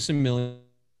 Books a Million,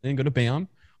 go to BAM,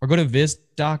 or go to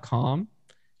viz.com.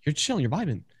 You're chilling, you're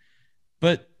vibing.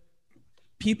 But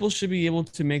people should be able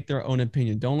to make their own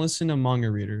opinion. Don't listen to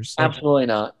manga readers. Absolutely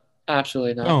not.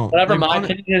 No. Whatever my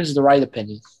opinion is the right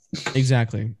opinion.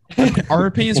 Exactly. Our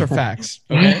opinions are facts.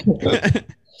 Okay.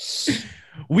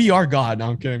 We are God. No,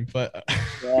 I'm kidding. But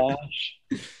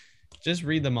just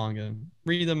read the manga.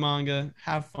 Read the manga.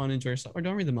 Have fun. Enjoy yourself. Or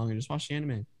don't read the manga. Just watch the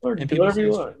anime. Or do whatever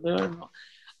you want. All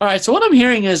right. So what I'm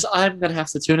hearing is I'm gonna have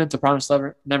to tune into Promised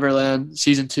Neverland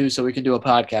season 2 so we can do a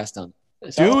podcast on.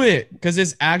 Do it, because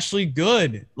it's actually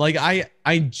good. Like I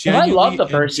genuinely love the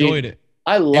first enjoyed season. It.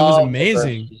 It was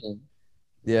amazing.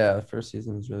 Yeah, the first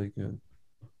season was really good.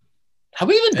 Have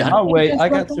we even done? Oh wait, I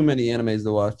got too many animes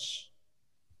to watch.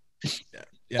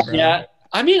 Yeah, bro. Yeah.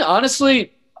 I mean,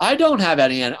 honestly, I don't have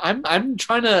any. I'm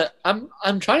trying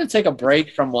to take a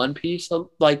break from One Piece.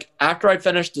 So, like after I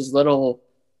finish this little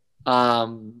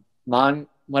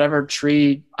whatever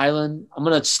tree island, I'm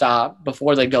gonna stop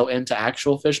before they go into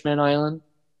actual Fishman Island.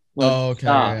 Oh, okay.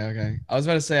 I was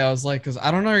about to say, I was like, because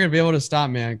I don't know if you're gonna be able to stop,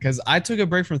 man. Because I took a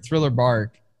break from Thriller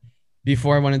Bark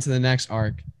before I went into the next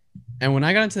arc, and when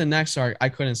I got into the next arc, I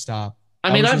couldn't stop.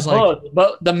 I mean, I'm close,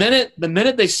 but the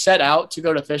minute they set out to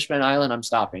go to Fishman Island, I'm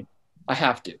stopping. I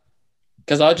have to,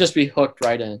 because I'll just be hooked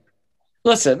right in.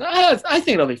 Listen, I think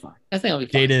it'll be fine.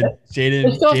 Jaden,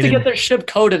 they still have to get their ship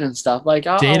coded and stuff. Like,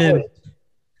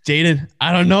 Jaden,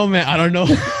 I don't know, man. I don't know.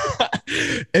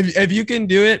 if you can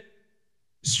do it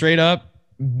straight up,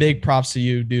 big props to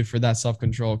you, dude, for that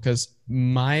self-control. Because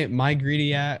my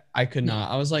greedy I could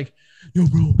not. I was like, yo,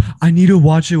 bro, I need to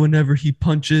watch it whenever he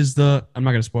punches I'm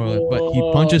not gonna spoil it, but he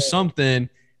punches something,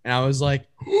 and I was like,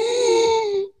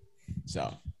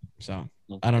 so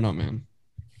I don't know, man.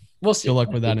 We'll see. Good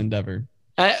luck with that endeavor.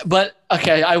 But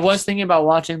okay, I was thinking about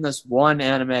watching this one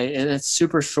anime, and it's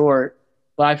super short,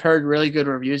 but I've heard really good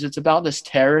reviews. It's about this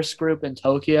terrorist group in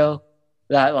Tokyo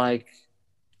that like.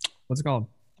 What's it called?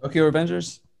 Tokyo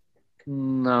Revengers?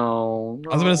 No.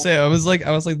 I was gonna say I was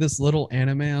like this little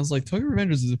anime. I was like, Tokyo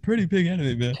Revengers is a pretty big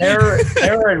anime, man.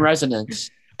 Terror and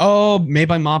Resonance. Oh, made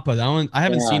by Mappa. That one I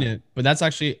haven't seen it, but that's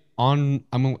actually on.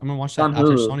 I'm gonna watch that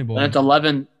after Sonny Boy. And it's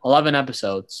 11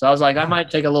 episodes. So I was like, I might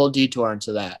take a little detour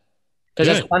into that because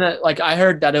it's kind of like I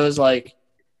heard that it was like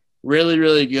really,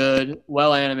 really good,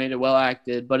 well animated, well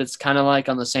acted, but it's kind of like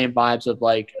on the same vibes of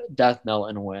like Death Note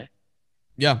in a way.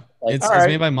 Yeah, like, it's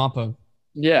made by Mappa.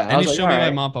 Yeah, any show made by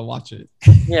Mappa, watch it.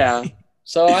 Yeah,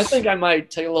 so I think I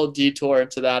might take a little detour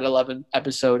into that 11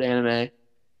 episode anime,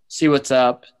 see what's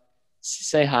up,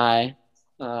 say hi,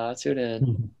 tune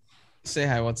in. Say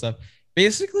hi, what's up?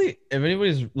 Basically, if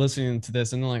anybody's listening to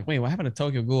this and they're like, "Wait, what happened to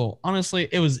Tokyo Ghoul?" Honestly,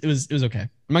 it was okay. I'm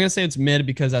not gonna say it's mid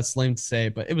because that's lame to say,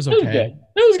 but it was okay.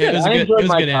 It was good. It was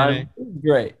good anime. It was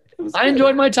great. I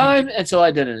enjoyed my time until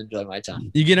I didn't enjoy my time.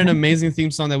 You get an amazing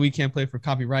theme song that we can't play for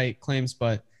copyright claims,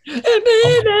 but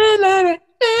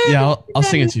yeah, I'll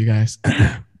sing it to you guys.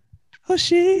 Oh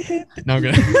shit! No, I'm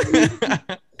good.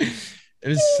 It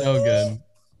was so good.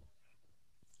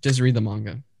 Just read the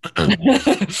manga.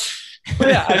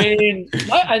 Yeah, I mean,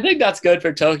 I think that's good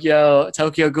for Tokyo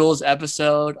Ghoul's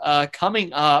episode.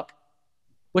 Coming up,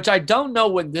 which I don't know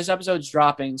when this episode's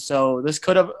dropping, so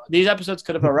these episodes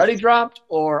could have already dropped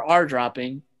or are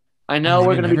dropping. I know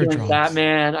we're gonna be doing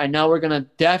Batman. I know we're gonna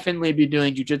definitely be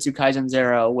doing Jujutsu Kaisen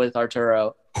Zero with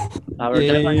Arturo. We're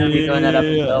definitely gonna be doing that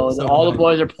episode. So all the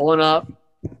boys are pulling up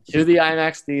to the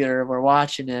IMAX theater. We're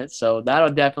watching it, so that'll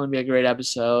definitely be a great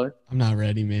episode. I'm not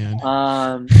ready, man.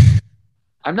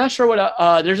 I'm not sure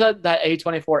what there's that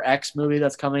A24X movie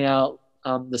that's coming out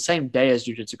the same day as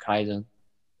Jujutsu Kaisen,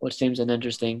 which seems an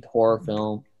interesting horror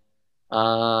film.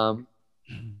 By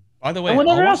the way,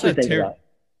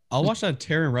 I'll watch that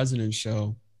Terror and Resonance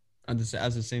show at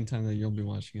the same time that you'll be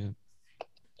watching it.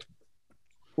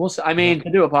 Well, I mean, to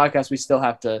do a podcast, we still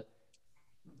have to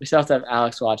have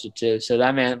Alex watch it too. So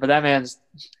that's what I'm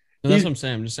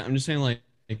saying. I'm just saying like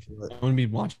I'm gonna be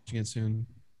watching it soon.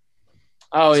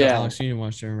 Oh, yeah. Alex, you need to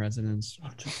watch Terror and Resonance.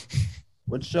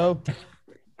 What show?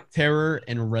 Terror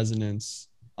and Resonance.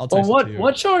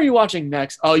 What show are you watching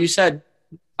next? Oh, you said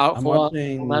I'm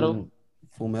watching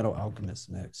Full Metal Alchemist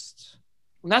next.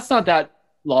 That's not that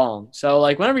long. So,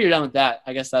 like, whenever you're done with that,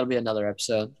 I guess that'll be another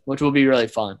episode, which will be really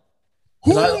fun.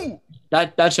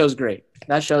 That show's great.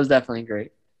 That show's definitely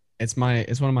great. It's one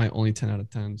of my only 10 out of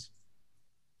 10s.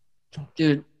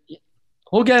 Dude,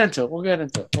 we'll get into it.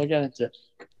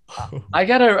 I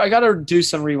gotta do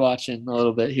some rewatching a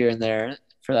little bit here and there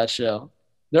for that show.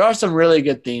 There are some really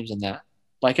good themes in that.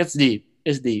 Like it's deep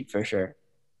for sure.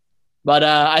 But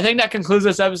I think that concludes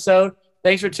this episode.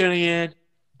 Thanks for tuning in.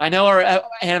 I know our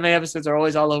anime episodes are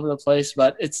always all over the place,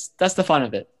 but that's the fun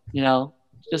of it. You know,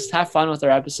 just have fun with our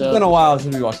episodes. It's been a while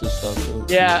since we watched this stuff. So.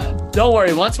 Yeah, don't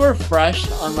worry. Once we're fresh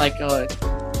on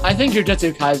I think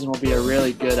Jujutsu Kaisen will be a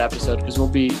really good episode because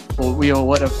we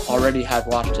would have already have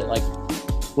watched it like.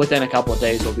 Within a couple of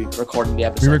days, we'll be recording the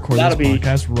episode. We record this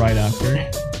podcast right after.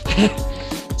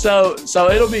 So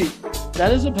that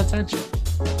is a potential.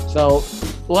 So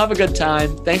we'll have a good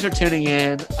time. Thanks for tuning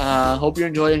in. Hope you're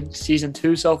enjoying season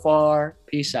 2 so far.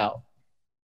 Peace out.